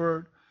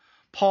labored.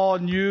 Paul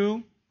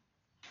knew,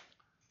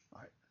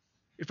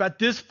 if at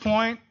this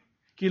point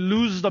he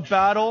loses the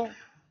battle,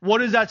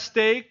 what is at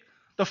stake?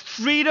 The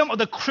freedom of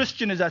the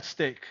Christian is at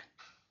stake.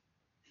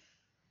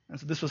 And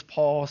so this was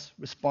Paul's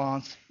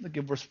response. Look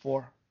at verse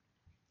 4.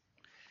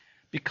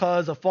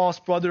 Because the false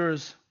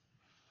brothers,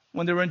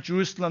 when they were in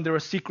Jerusalem, they were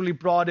secretly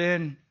brought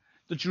in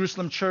the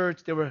Jerusalem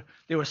church.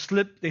 They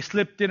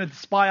slipped in to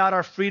spy out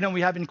our freedom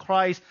we have in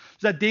Christ,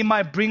 so that they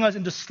might bring us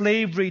into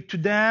slavery. To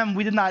them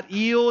we did not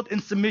yield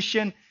in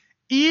submission,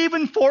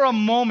 even for a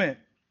moment,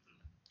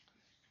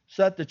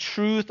 so that the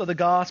truth of the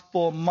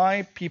gospel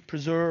might be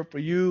preserved for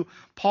you.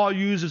 Paul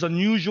uses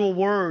unusual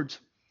words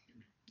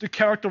to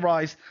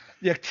characterize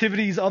the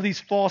activities of these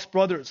false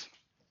brothers.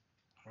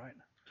 Right?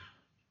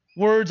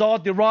 Words all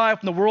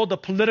derived from the world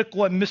of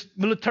political and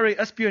military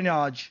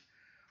espionage,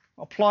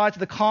 applied to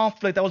the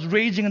conflict that was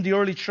raging in the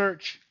early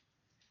church.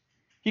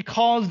 He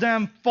calls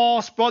them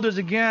false brothers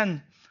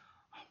again.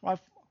 Right?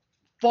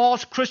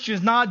 False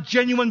Christians, not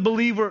genuine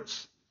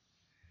believers.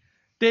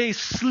 They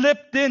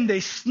slipped in, they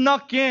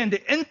snuck in,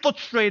 they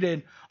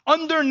infiltrated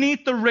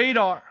underneath the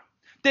radar.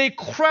 They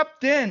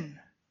crept in.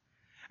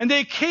 And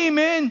they came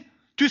in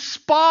to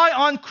spy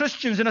on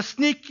Christians in a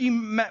sneaky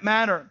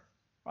manner.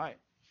 Right?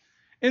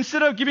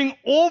 Instead of giving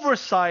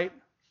oversight,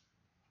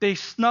 they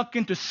snuck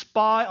in to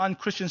spy on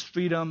Christians'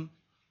 freedom,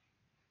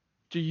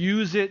 to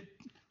use it,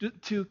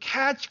 to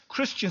catch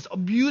Christians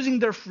abusing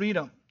their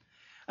freedom,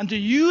 and to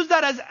use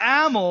that as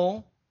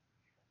ammo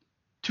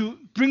to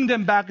bring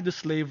them back into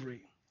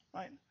slavery.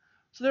 Right?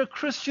 So there are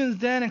Christians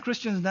then and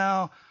Christians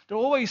now. They're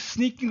always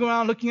sneaking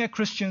around looking at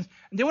Christians,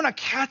 and they want to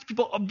catch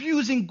people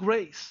abusing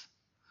grace.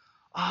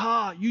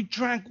 Aha, you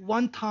drank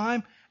one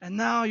time, and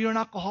now you're an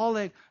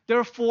alcoholic.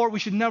 Therefore, we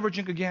should never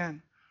drink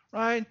again.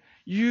 Right?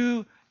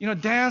 You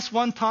dance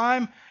one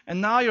time,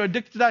 and now you're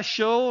addicted to that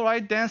show,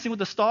 right? Dancing with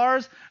the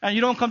Stars, and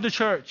you don't come to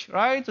church,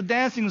 right? So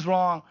dancing is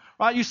wrong,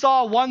 right? You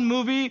saw one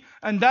movie,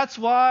 and that's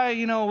why,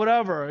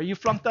 whatever. You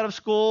flunked out of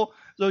school,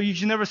 so you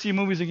should never see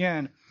movies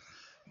again.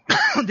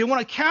 They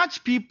want to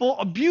catch people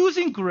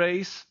abusing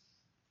grace,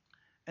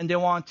 and they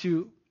want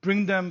to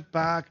bring them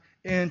back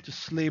into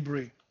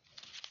slavery.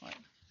 Right?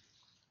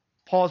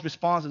 Paul's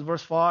response is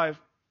verse 5.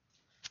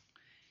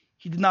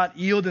 He did not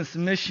yield in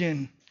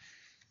submission,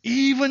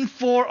 even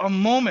for a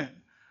moment.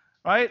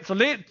 Right? So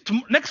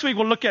next week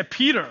we'll look at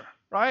Peter.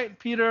 Right?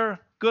 Peter,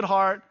 good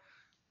heart,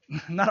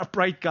 not a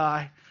bright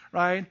guy.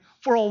 Right?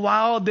 For a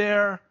while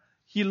there,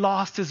 he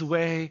lost his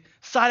way,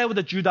 sided with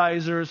the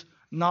Judaizers,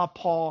 not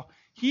Paul.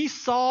 He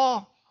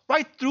saw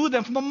right through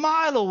them from a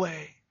mile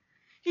away.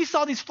 He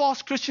saw these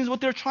false Christians, what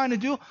they're trying to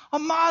do, a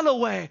mile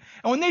away.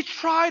 And when they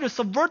try to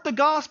subvert the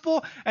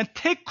gospel and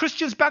take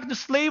Christians back into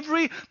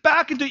slavery,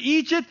 back into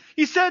Egypt,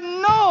 he said,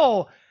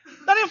 no,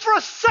 Not even for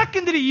a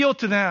second did he yield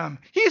to them.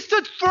 He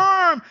stood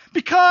firm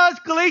because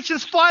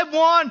Galatians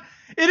 5:1,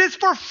 it is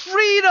for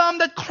freedom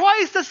that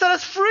Christ has set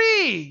us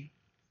free.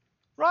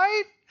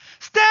 Right?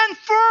 Stand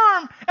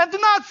firm and do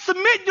not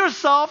submit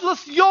yourself to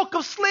this yoke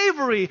of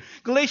slavery.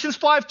 Galatians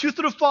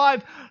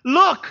 5:2-5.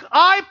 Look,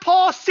 I,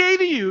 Paul, say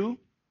to you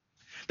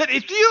that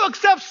if you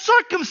accept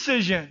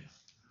circumcision,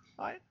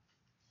 right,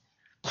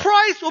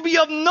 Christ will be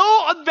of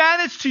no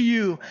advantage to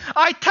you.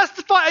 I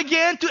testify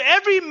again to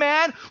every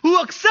man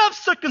who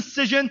accepts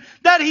circumcision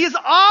that he is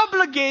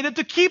obligated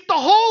to keep the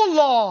whole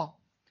law.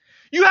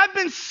 You have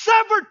been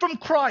severed from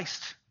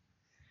Christ.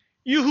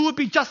 You who would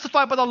be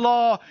justified by the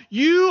law,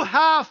 you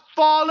have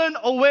fallen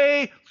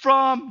away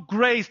from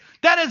grace.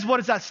 That is what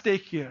is at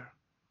stake here.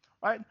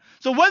 Right?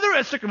 So whether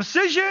it's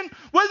circumcision,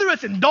 whether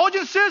it's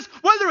indulgences,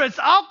 whether it's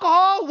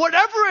alcohol,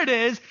 whatever it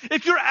is,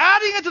 if you're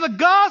adding it to the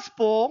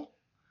gospel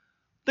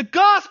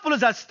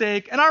is at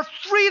stake, and our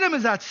freedom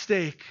is at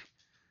stake.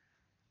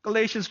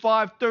 Galatians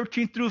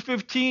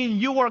 5:13-15,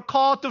 you are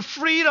called to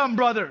freedom,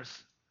 brothers.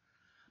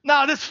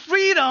 Now, this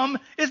freedom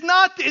is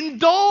not to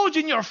indulge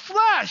in your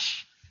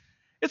flesh.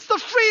 It's the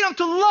freedom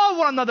to love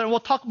one another, and we'll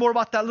talk more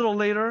about that a little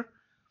later.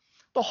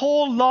 The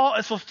whole law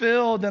is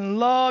fulfilled, and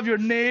love your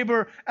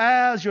neighbor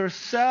as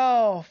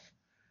yourself.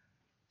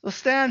 So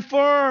stand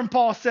firm,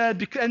 Paul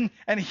said,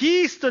 and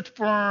he stood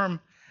firm,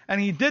 and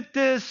he did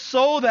this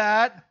so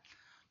that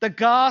the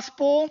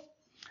gospel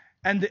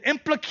and the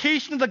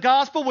implication of the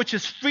gospel, which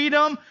is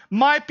freedom,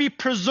 might be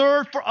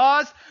preserved for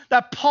us,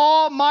 that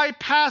Paul might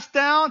pass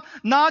down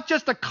not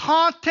just the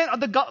content of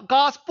the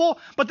gospel,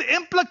 but the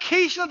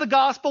implication of the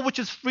gospel, which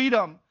is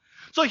freedom.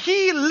 So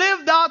he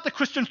lived out the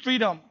Christian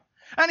freedom.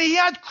 And he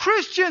had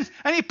Christians,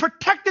 and he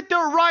protected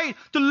their right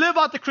to live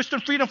out the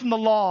Christian freedom from the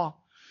law,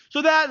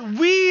 so that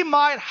we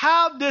might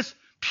have this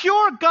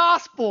pure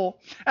gospel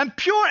and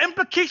pure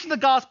implication of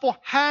the gospel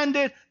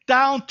handed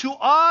down to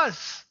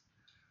us,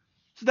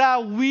 so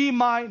that we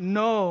might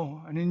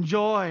know and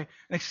enjoy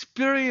and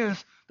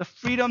experience the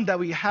freedom that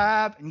we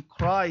have in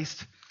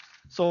Christ.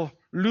 So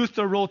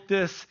Luther wrote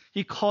this.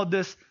 He called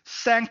this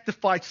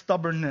sanctified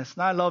stubbornness.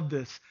 And I love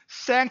this.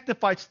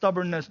 Sanctified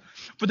stubbornness.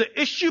 For the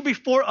issue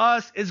before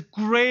us is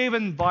grave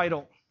and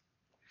vital.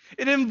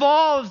 It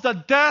involves the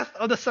death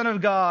of the Son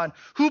of God,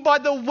 who by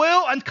the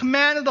will and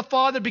command of the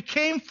Father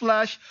became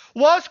flesh,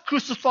 was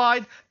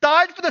crucified,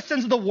 died for the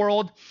sins of the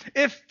world.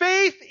 If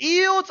faith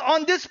yields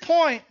on this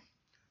point,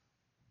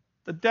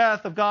 the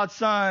death of God's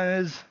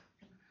Son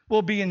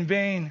will be in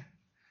vain.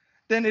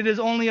 Then it is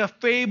only a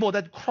fable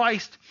that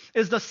Christ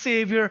is the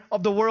Savior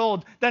of the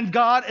world. Then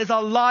God is a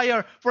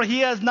liar, for he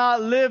has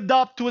not lived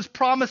up to his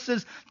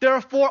promises.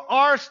 Therefore,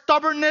 our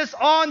stubbornness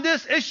on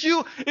this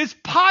issue is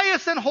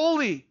pious and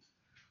holy.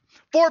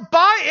 For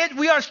by it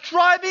we are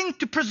striving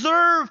to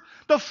preserve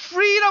the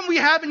freedom we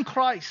have in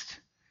Christ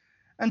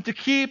and to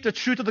keep the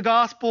truth of the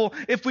gospel.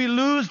 If we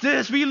lose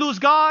this, we lose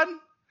God.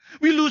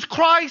 We lose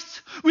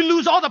Christ, we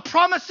lose all the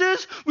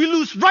promises, we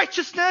lose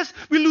righteousness,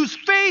 we lose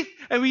faith,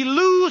 and we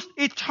lose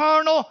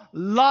eternal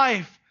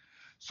life.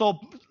 So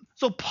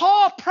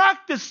Paul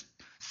practiced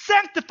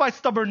sanctified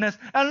stubbornness,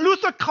 and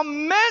Luther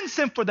commends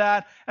him for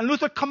that, and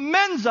Luther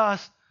commends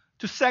us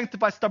to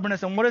sanctified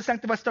stubbornness. And what is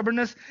sanctified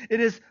stubbornness? It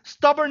is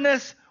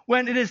stubbornness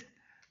when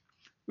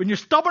you're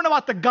stubborn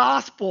about the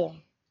gospel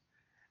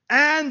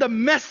and the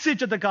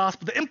message of the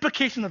gospel, the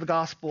implication of the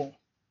gospel.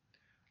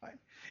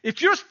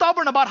 If you're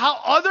stubborn about how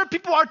other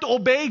people are to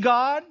obey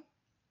God,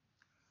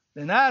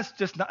 then that's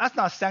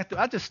not sanctity.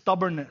 That's just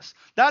stubbornness.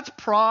 That's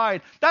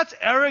pride. That's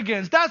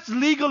arrogance. That's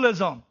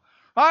legalism.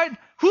 Right?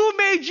 Who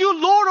made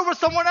you Lord over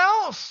someone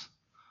else?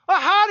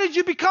 How did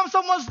you become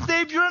someone's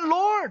Savior and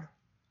Lord?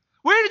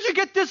 Where did you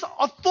get this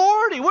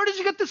authority? Where did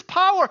you get this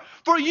power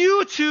for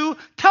you to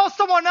tell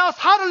someone else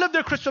how to live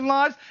their Christian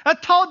lives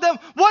and tell them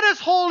what is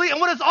holy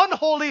and what is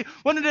unholy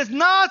when it is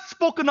not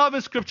spoken of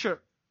in Scripture?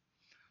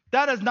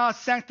 That is not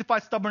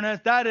sanctified stubbornness.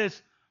 That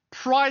is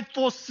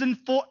prideful,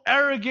 sinful,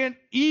 arrogant,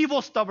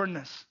 evil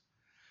stubbornness.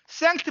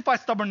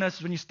 Sanctified stubbornness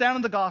is when you stand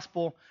on the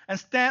gospel and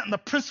stand on the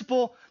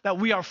principle that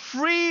we are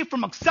free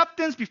from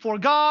acceptance before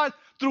God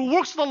through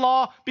works of the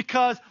law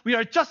because we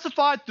are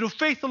justified through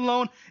faith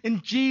alone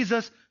in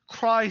Jesus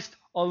Christ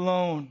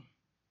alone.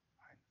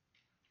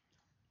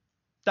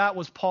 That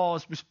was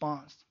Paul's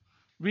response.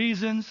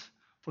 Reasons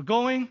for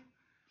going,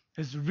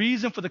 his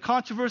reason for the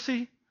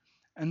controversy,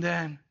 and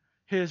then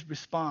his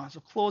response. So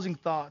closing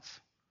thoughts.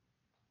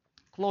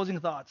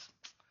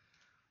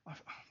 A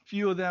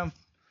few of them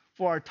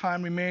for our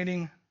time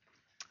remaining.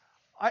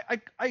 I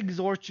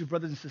exhort you,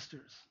 brothers and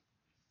sisters.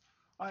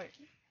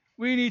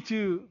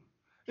 This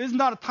is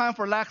not a time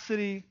for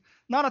laxity,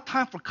 not a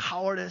time for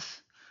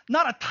cowardice,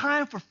 not a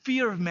time for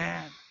fear of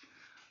man.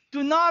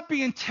 Do not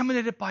be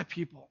intimidated by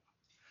people.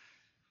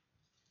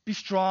 Be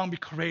strong, be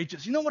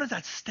courageous. You know what is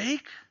at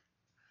stake?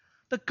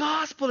 The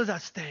gospel is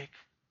at stake.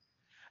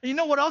 And you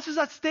know what else is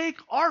at stake?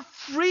 Our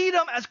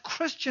freedom as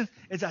Christians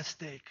is at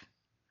stake.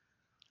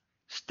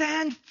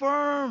 Stand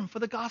firm for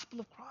the gospel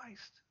of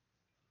Christ.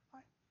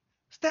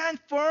 Stand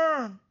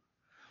firm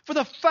for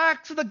the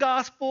facts of the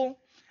gospel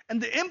And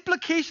the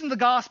implication of the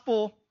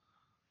gospel,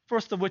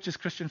 first of which is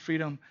Christian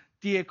freedom.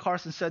 D.A.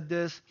 Carson said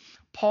this: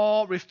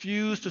 Paul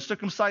refused to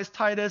circumcise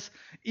Titus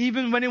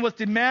even when it was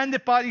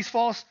demanded by these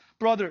false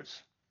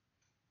brothers.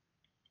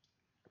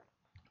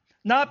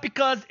 Not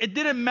because it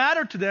didn't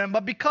matter to them,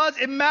 but because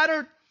it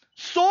mattered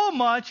so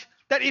much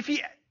that if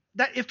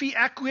he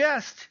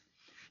acquiesced,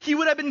 he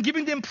would have been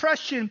giving the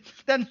impression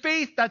that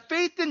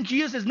faith in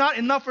Jesus is not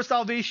enough for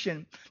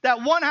salvation,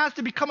 that one has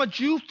to become a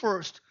Jew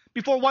first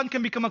before one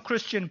can become a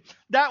Christian.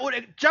 That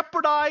would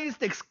jeopardize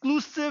the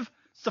exclusive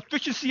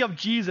sufficiency of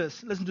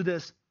Jesus. Listen to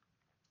this.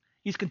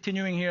 He's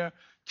continuing here.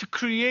 To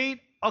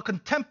create a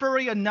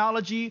contemporary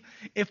analogy,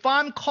 if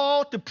I'm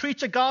called to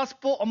preach a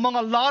gospel among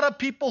a lot of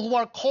people who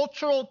are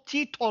cultural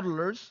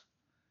teetotalers,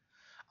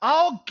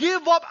 I'll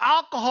give up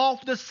alcohol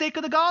for the sake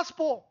of the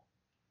gospel.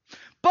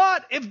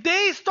 But if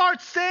they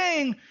start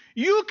saying,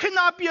 you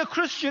cannot be a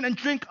Christian and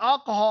drink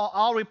alcohol,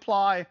 I'll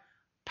reply,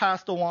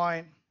 pass the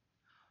wine.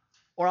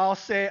 Or I'll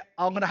say,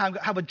 I'm going to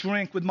have a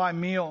drink with my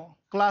meal,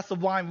 glass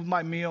of wine with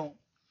my meal.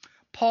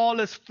 Paul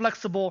is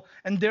flexible,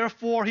 and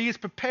therefore he is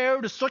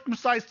prepared to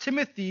circumcise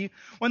Timothy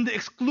when the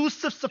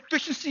exclusive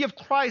sufficiency of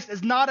Christ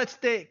is not at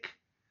stake,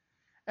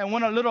 and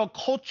when a little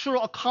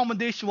cultural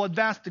accommodation will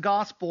advance the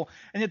gospel.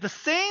 And at the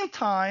same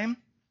time,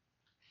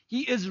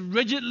 he is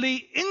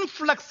rigidly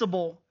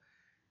inflexible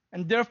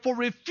and therefore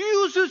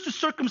refuses to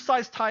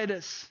circumcise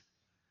Titus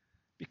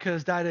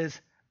because that is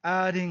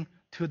adding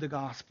to the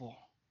gospel.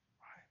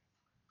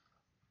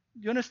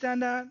 Do you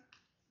understand that?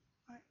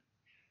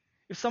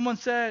 If someone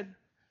said,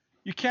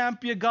 you can't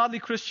be a godly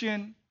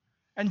Christian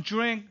and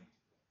drink,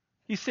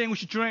 he's saying we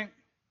should drink.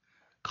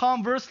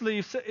 Conversely,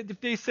 if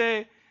they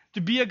say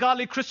to be a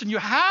godly Christian you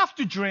have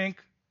to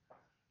drink,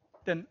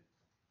 then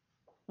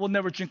we'll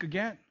never drink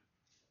again.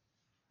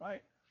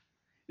 Right?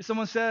 If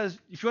someone says,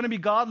 if you want to be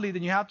godly,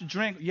 then you have to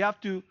drink, you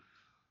have to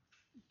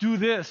do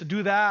this,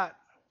 do that,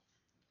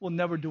 we'll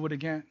never do it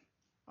again.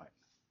 Right?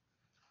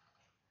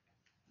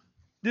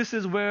 This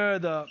is where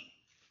the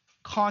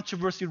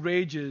controversy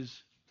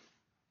rages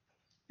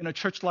in a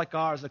church like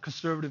ours, a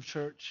conservative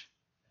church.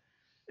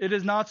 It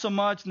is not so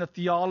much in the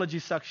theology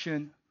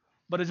section,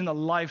 but it's in the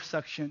life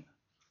section,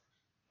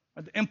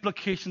 right? The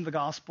implication of the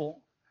gospel.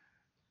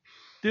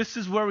 This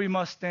is where we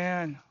must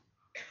stand.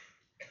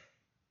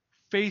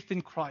 Faith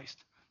in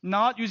Christ.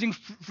 Not using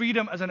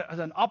freedom as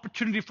an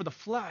opportunity for the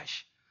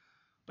flesh,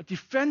 but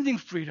defending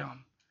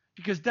freedom,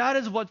 because that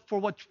is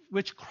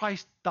which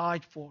Christ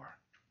died for.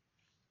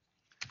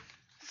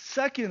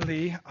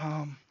 Secondly,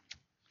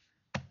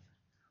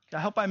 I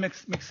hope I make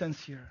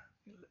sense here.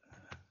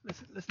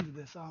 Listen to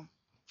this.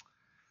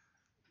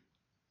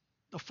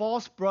 The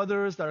false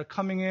brothers that are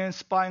coming in,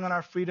 spying on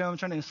our freedom,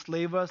 trying to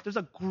enslave us, there's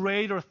a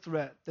greater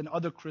threat than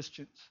other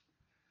Christians.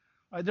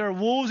 Right? There are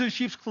wolves in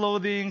sheep's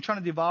clothing trying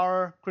to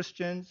devour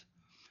Christians,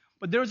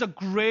 but there's a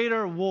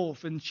greater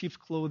wolf in sheep's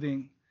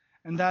clothing,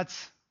 and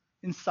that's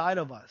inside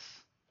of us.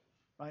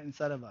 Right?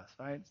 Inside of us.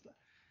 Right? You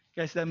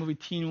guys see that movie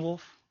Teen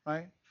Wolf?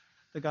 Right?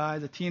 The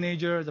guy's a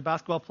teenager, he's a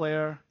basketball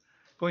player,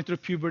 going through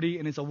puberty,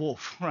 and it's a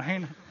wolf,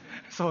 right?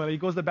 So he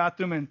goes to the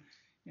bathroom, and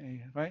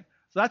right?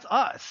 So that's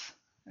us,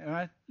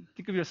 right?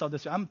 Think of yourself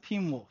this way. I'm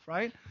Team Wolf,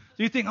 right?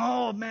 So you think,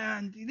 oh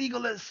man, the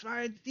legalists,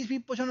 right? These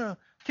people trying to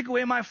take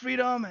away my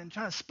freedom and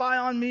trying to spy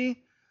on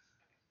me.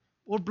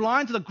 We're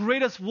blind to the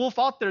greatest wolf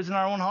out there is in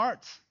our own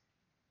hearts,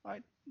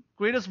 right?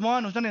 Greatest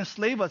one who's trying to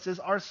enslave us is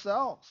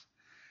ourselves.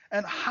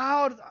 And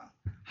how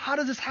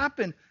does this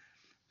happen?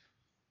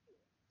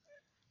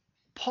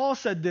 Paul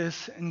said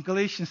this in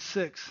Galatians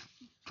 6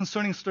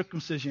 concerning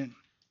circumcision.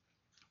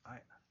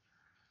 Right.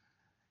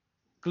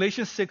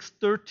 Galatians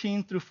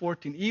 6:13 through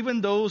 14.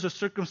 Even those who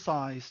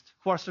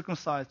are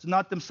circumcised, do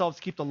not themselves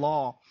keep the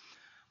law,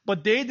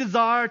 but they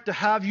desire to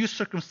have you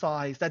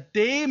circumcised, that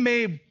they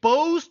may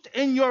boast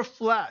in your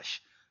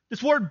flesh.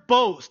 This word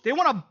boast, they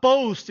want to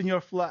boast in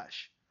your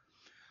flesh.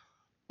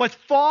 But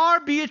far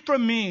be it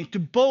from me to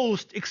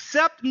boast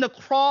except in the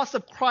cross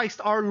of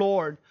Christ our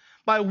Lord,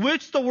 by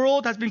which the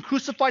world has been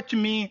crucified to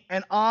me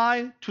and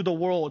I to the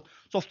world.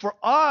 So for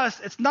us,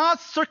 it's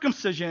not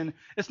circumcision.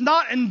 It's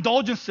not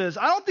indulgences.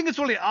 I don't think it's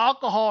really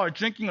alcohol or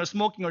drinking or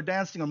smoking or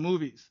dancing or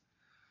movies.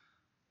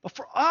 But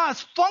for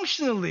us,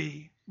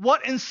 functionally,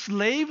 what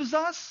enslaves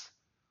us,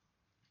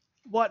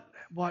 what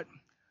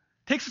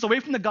takes us away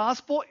from the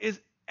gospel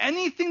is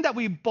anything that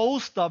we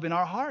boast of in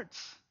our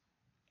hearts.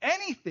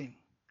 Anything.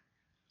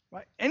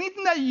 Right?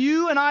 Anything that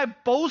you and I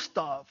boast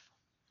of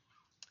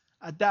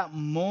at that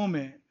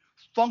moment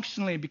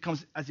functionally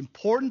becomes as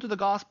important to the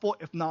gospel,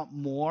 if not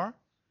more,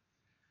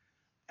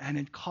 and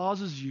it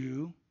causes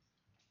you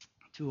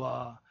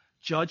to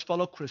judge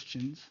fellow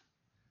Christians.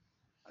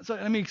 So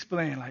let me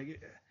explain.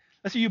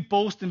 Let's say you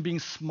boast in being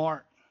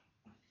smart,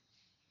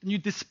 and you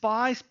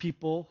despise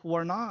people who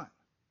are not.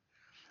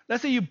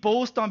 Let's say you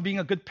boast on being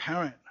a good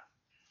parent,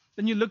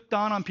 then you look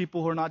down on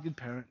people who are not good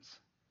parents.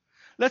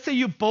 Let's say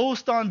you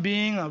boast on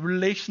being a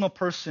relational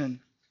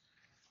person,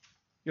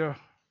 you're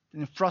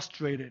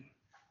frustrated,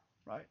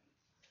 right?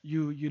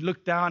 You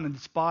look down and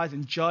despise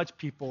and judge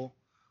people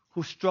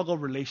who struggle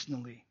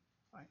relationally.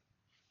 Right?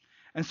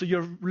 And so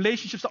your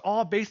relationships are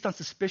all based on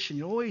suspicion.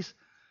 You're always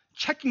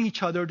checking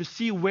each other to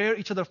see where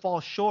each other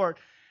falls short.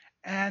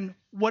 And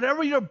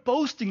whatever you're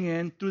boasting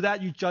in, through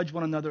that you judge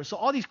one another. So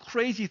all these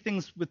crazy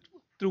things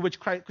through which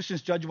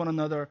Christians judge one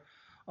another,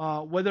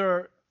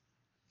 whether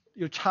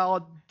your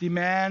child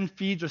demand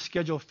feeds or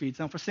schedule feeds.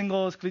 Now for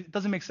singles, it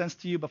doesn't make sense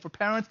to you, but for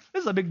parents,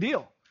 this is a big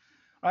deal,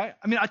 right?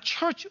 I mean, a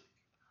church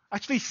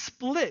actually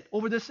split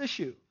over this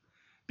issue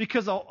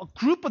because a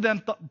group of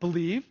them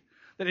believe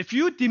that if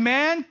you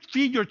demand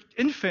feed your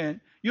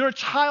infant, you're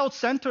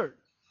child-centered,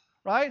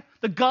 right?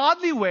 The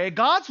godly way,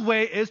 God's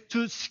way, is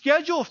to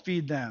schedule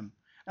feed them,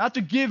 not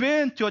to give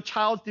in to a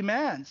child's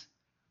demands,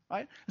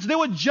 right? So they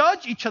would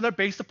judge each other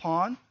based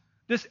upon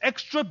this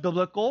extra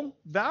biblical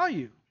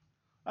value,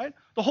 right?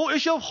 The whole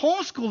issue of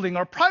homeschooling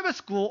or private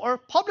school or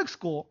public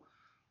school,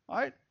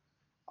 right?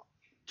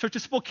 Church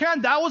of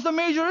Spokane, that was the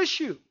major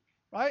issue,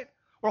 right?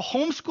 Or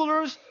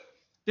homeschoolers,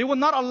 they would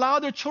not allow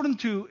their children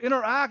to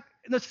interact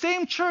in the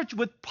same church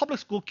with public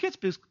school kids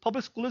because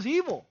public school is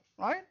evil,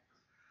 right?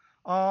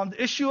 The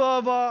issue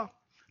of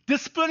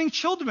disciplining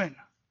children,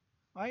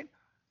 right?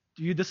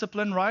 Do you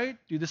discipline right?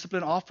 Do you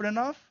discipline often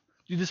enough?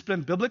 Do you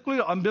discipline biblically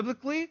or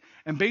unbiblically?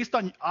 And based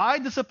on, I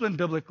discipline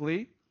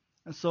biblically,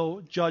 and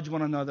so judge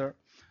one another.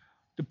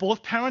 Do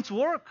both parents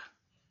work,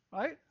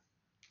 right?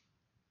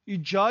 You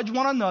judge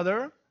one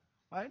another,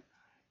 right?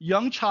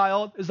 Young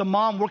child is a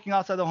mom working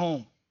outside the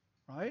home,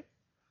 right?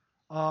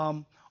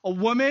 A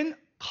woman,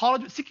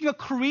 college, seeking a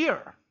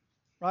career,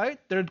 right?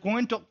 They're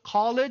going to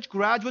college,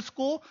 graduate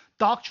school,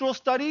 doctoral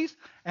studies,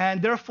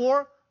 and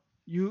therefore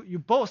you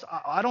boast.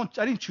 I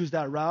didn't choose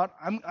that route.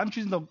 I'm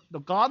choosing the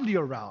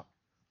godlier route,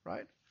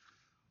 right?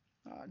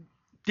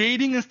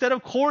 Dating instead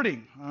of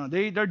courting.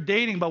 They're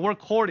dating, but we're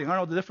courting. I don't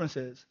know what the difference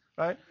is,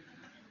 right?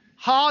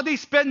 How they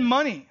spend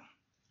money.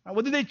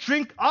 Whether they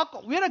drink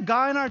alcohol. We had a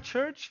guy in our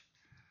church.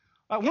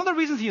 One of the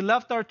reasons he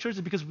left our church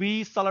is because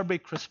we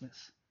celebrate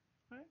Christmas.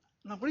 Right?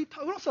 Now, what are you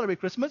talking? We don't celebrate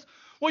Christmas.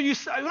 Well, we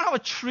don't have a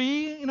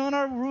tree, in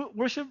our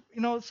worship,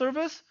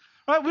 service,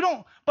 right? We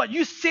don't. But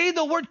you say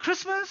the word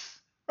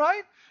Christmas,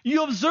 right?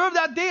 You observe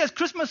that day as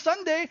Christmas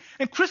Sunday,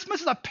 and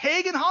Christmas is a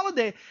pagan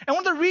holiday. And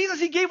one of the reasons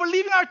he gave for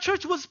leaving our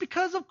church was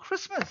because of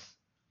Christmas,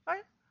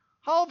 right?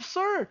 How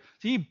absurd!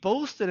 So he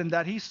boasted in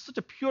that he's such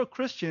a pure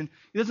Christian.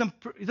 He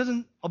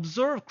doesn't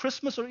observe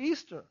Christmas or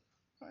Easter,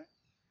 right?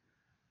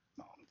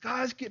 No,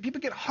 guys,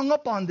 people get hung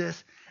up on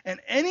this,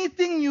 and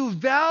anything you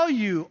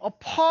value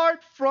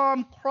apart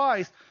from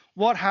Christ,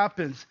 what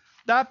happens?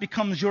 That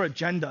becomes your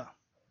agenda,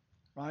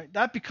 right?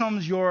 That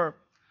becomes you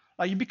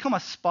become a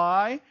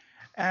spy,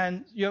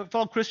 and you're a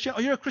fellow Christian. Oh,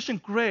 you're a Christian,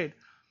 great,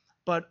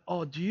 but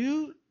do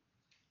you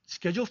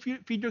schedule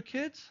feed your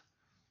kids?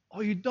 Oh,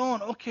 you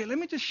don't? Okay, let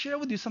me just share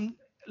with you some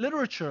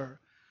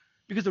literature.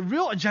 Because the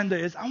real agenda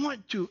is, I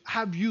want to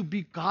have you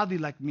be godly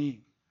like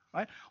me,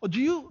 right? Or do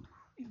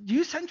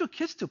you send your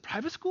kids to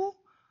private school?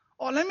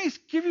 Or let me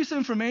give you some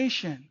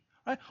information,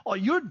 right? Or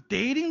you're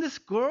dating this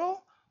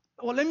girl?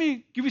 Well, let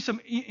me give you some,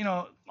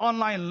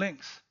 online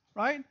links,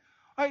 right?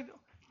 Right?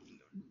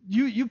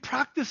 You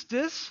practice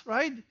this,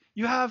 right?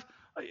 You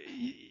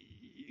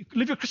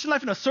live your Christian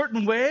life in a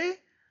certain way,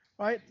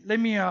 right? Let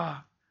me,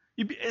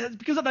 it's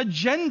because of the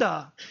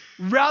agenda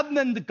rather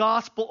than the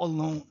gospel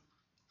alone.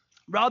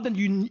 Rather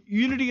than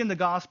unity in the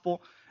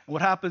gospel, and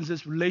what happens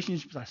is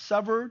relationships are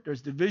severed,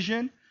 there's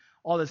division,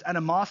 all this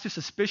animosity,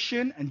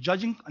 suspicion, and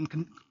judging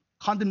and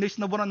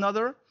condemnation of one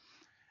another.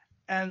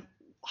 And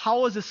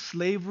how is this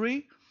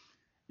slavery?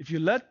 If you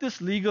let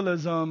this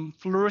legalism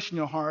flourish in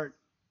your heart,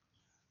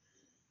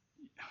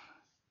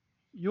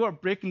 you are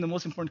breaking the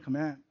most important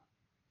command,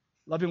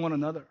 loving one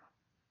another.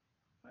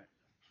 Right?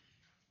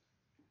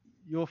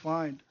 You'll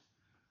find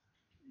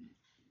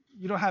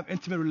you don't have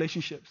intimate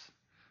relationships.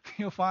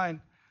 You'll find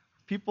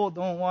people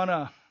don't want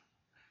to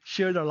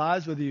share their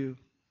lives with you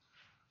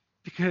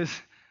because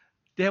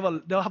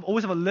they'll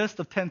always have a list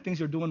of 10 things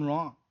you're doing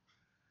wrong.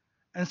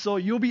 And so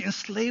you'll be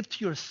enslaved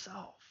to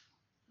yourself.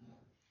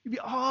 You'll be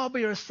all by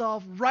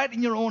yourself, right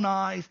in your own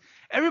eyes.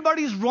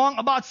 Everybody's wrong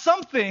about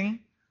something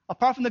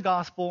apart from the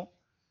gospel,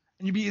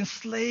 and you'll be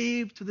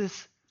enslaved to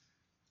this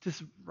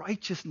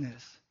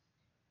righteousness.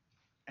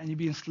 And you'll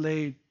be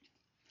enslaved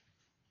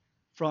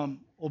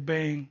from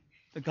obeying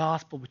the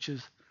gospel, which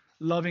is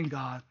loving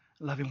God,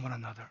 loving one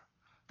another.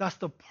 That's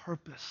the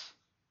purpose,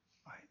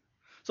 right?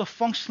 So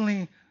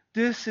functionally,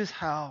 this is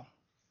how,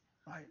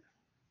 right?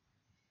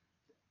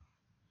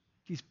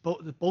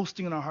 The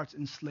boasting in our hearts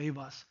enslave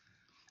us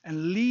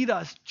and lead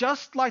us,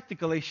 just like the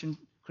Galatian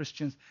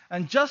Christians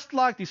and just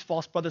like these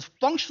false brothers,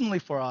 functionally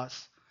for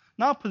us,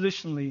 not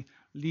positionally,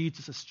 leads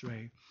us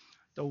astray.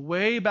 The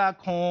way back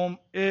home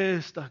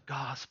is the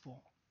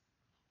gospel.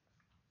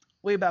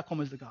 Way back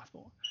home is the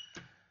gospel.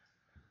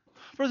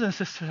 Brothers and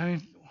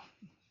sisters,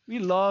 we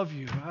love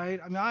you, right?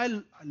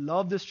 I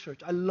love this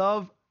church. I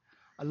love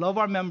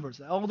our members,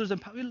 the elders,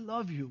 and we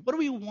love you. What do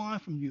we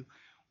want from you?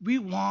 We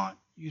want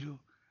you to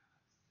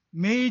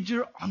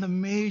major on the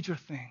major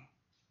thing,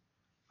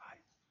 right?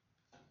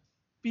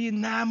 Be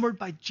enamored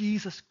by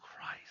Jesus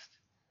Christ.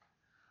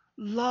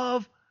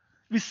 Love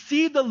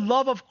Receive the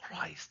love of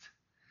Christ.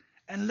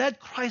 And let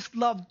Christ's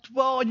love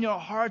dwell in your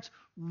hearts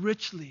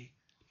richly.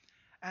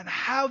 And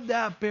have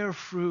that bear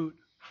fruit.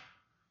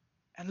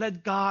 And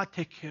let God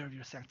take care of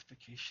your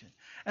sanctification.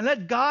 And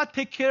let God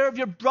take care of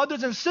your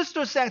brothers and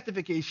sisters'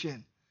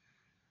 sanctification.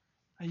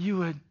 And you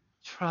would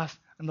trust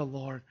in the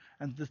Lord.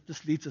 And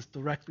this leads us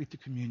directly to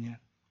communion.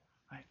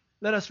 Right?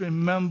 Let us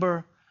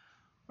remember,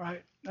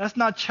 right? Let's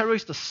not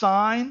cherish the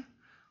sign.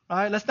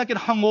 Right? Let's not get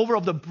hung over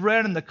of the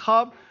bread and the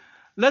cup.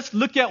 Let's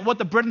look at what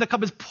the bread and the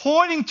cup is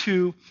pointing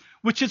to,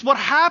 which is what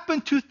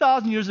happened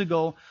 2,000 years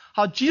ago,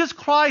 how Jesus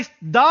Christ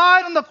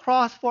died on the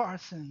cross for our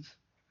sins,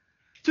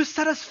 to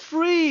set us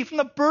free from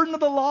the burden of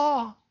the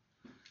law.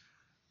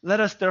 Let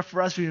us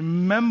therefore, as we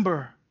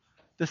remember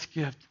this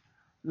gift,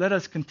 let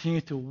us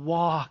continue to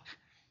walk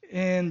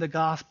in the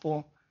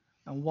gospel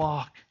and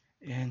walk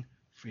in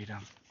freedom.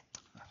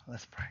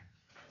 Let's pray.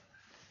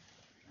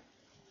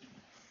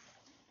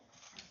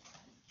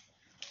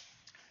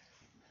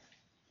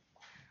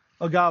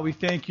 Oh God, we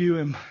thank you,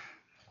 and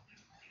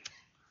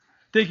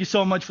thank you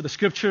so much for the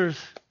scriptures.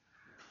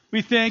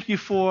 We thank you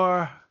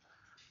for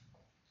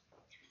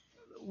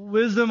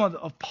wisdom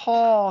of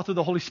Paul through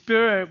the Holy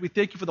Spirit. We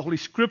thank you for the Holy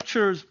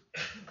Scriptures.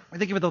 We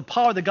thank you for the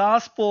power of the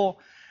gospel,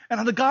 and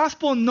how the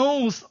gospel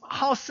knows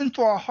how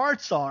sinful our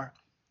hearts are,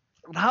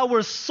 and how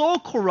we're so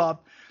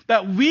corrupt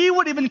that we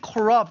would even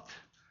corrupt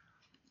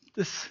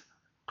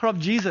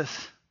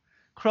Jesus,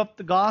 corrupt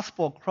the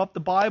gospel, corrupt the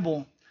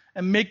Bible,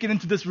 and make it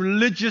into this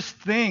religious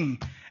thing,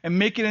 and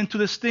make it into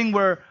this thing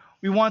where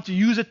we want to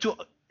use it to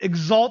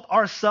exalt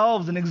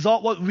ourselves and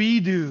exalt what we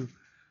do,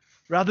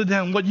 rather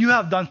than what you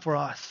have done for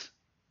us.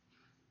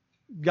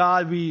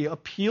 God, we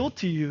appeal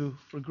to you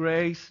for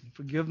grace and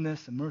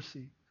forgiveness and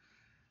mercy.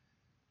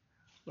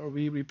 Lord,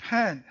 we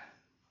repent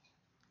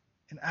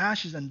in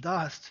ashes and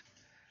dust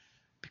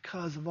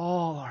because of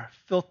all our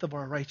filth of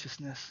our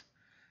righteousness,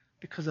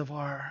 because of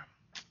our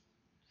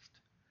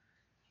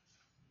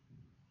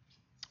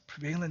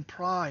prevalent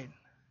pride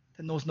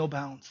that knows no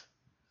bounds.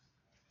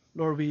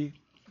 Lord, we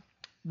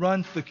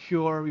run to the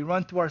cure, we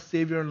run to our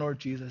Savior and Lord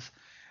Jesus,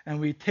 and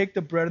we take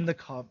the bread and the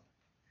cup,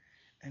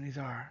 and these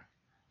are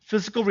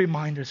physical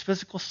reminders,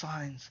 physical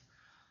signs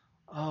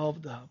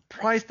of the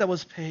price that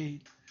was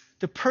paid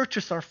to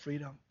purchase our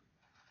freedom.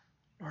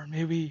 Lord,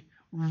 may we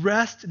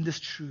rest in this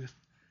truth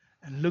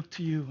and look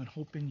to you and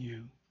hope in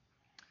you.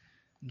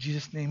 In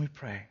Jesus' name we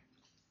pray.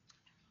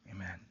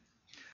 Amen.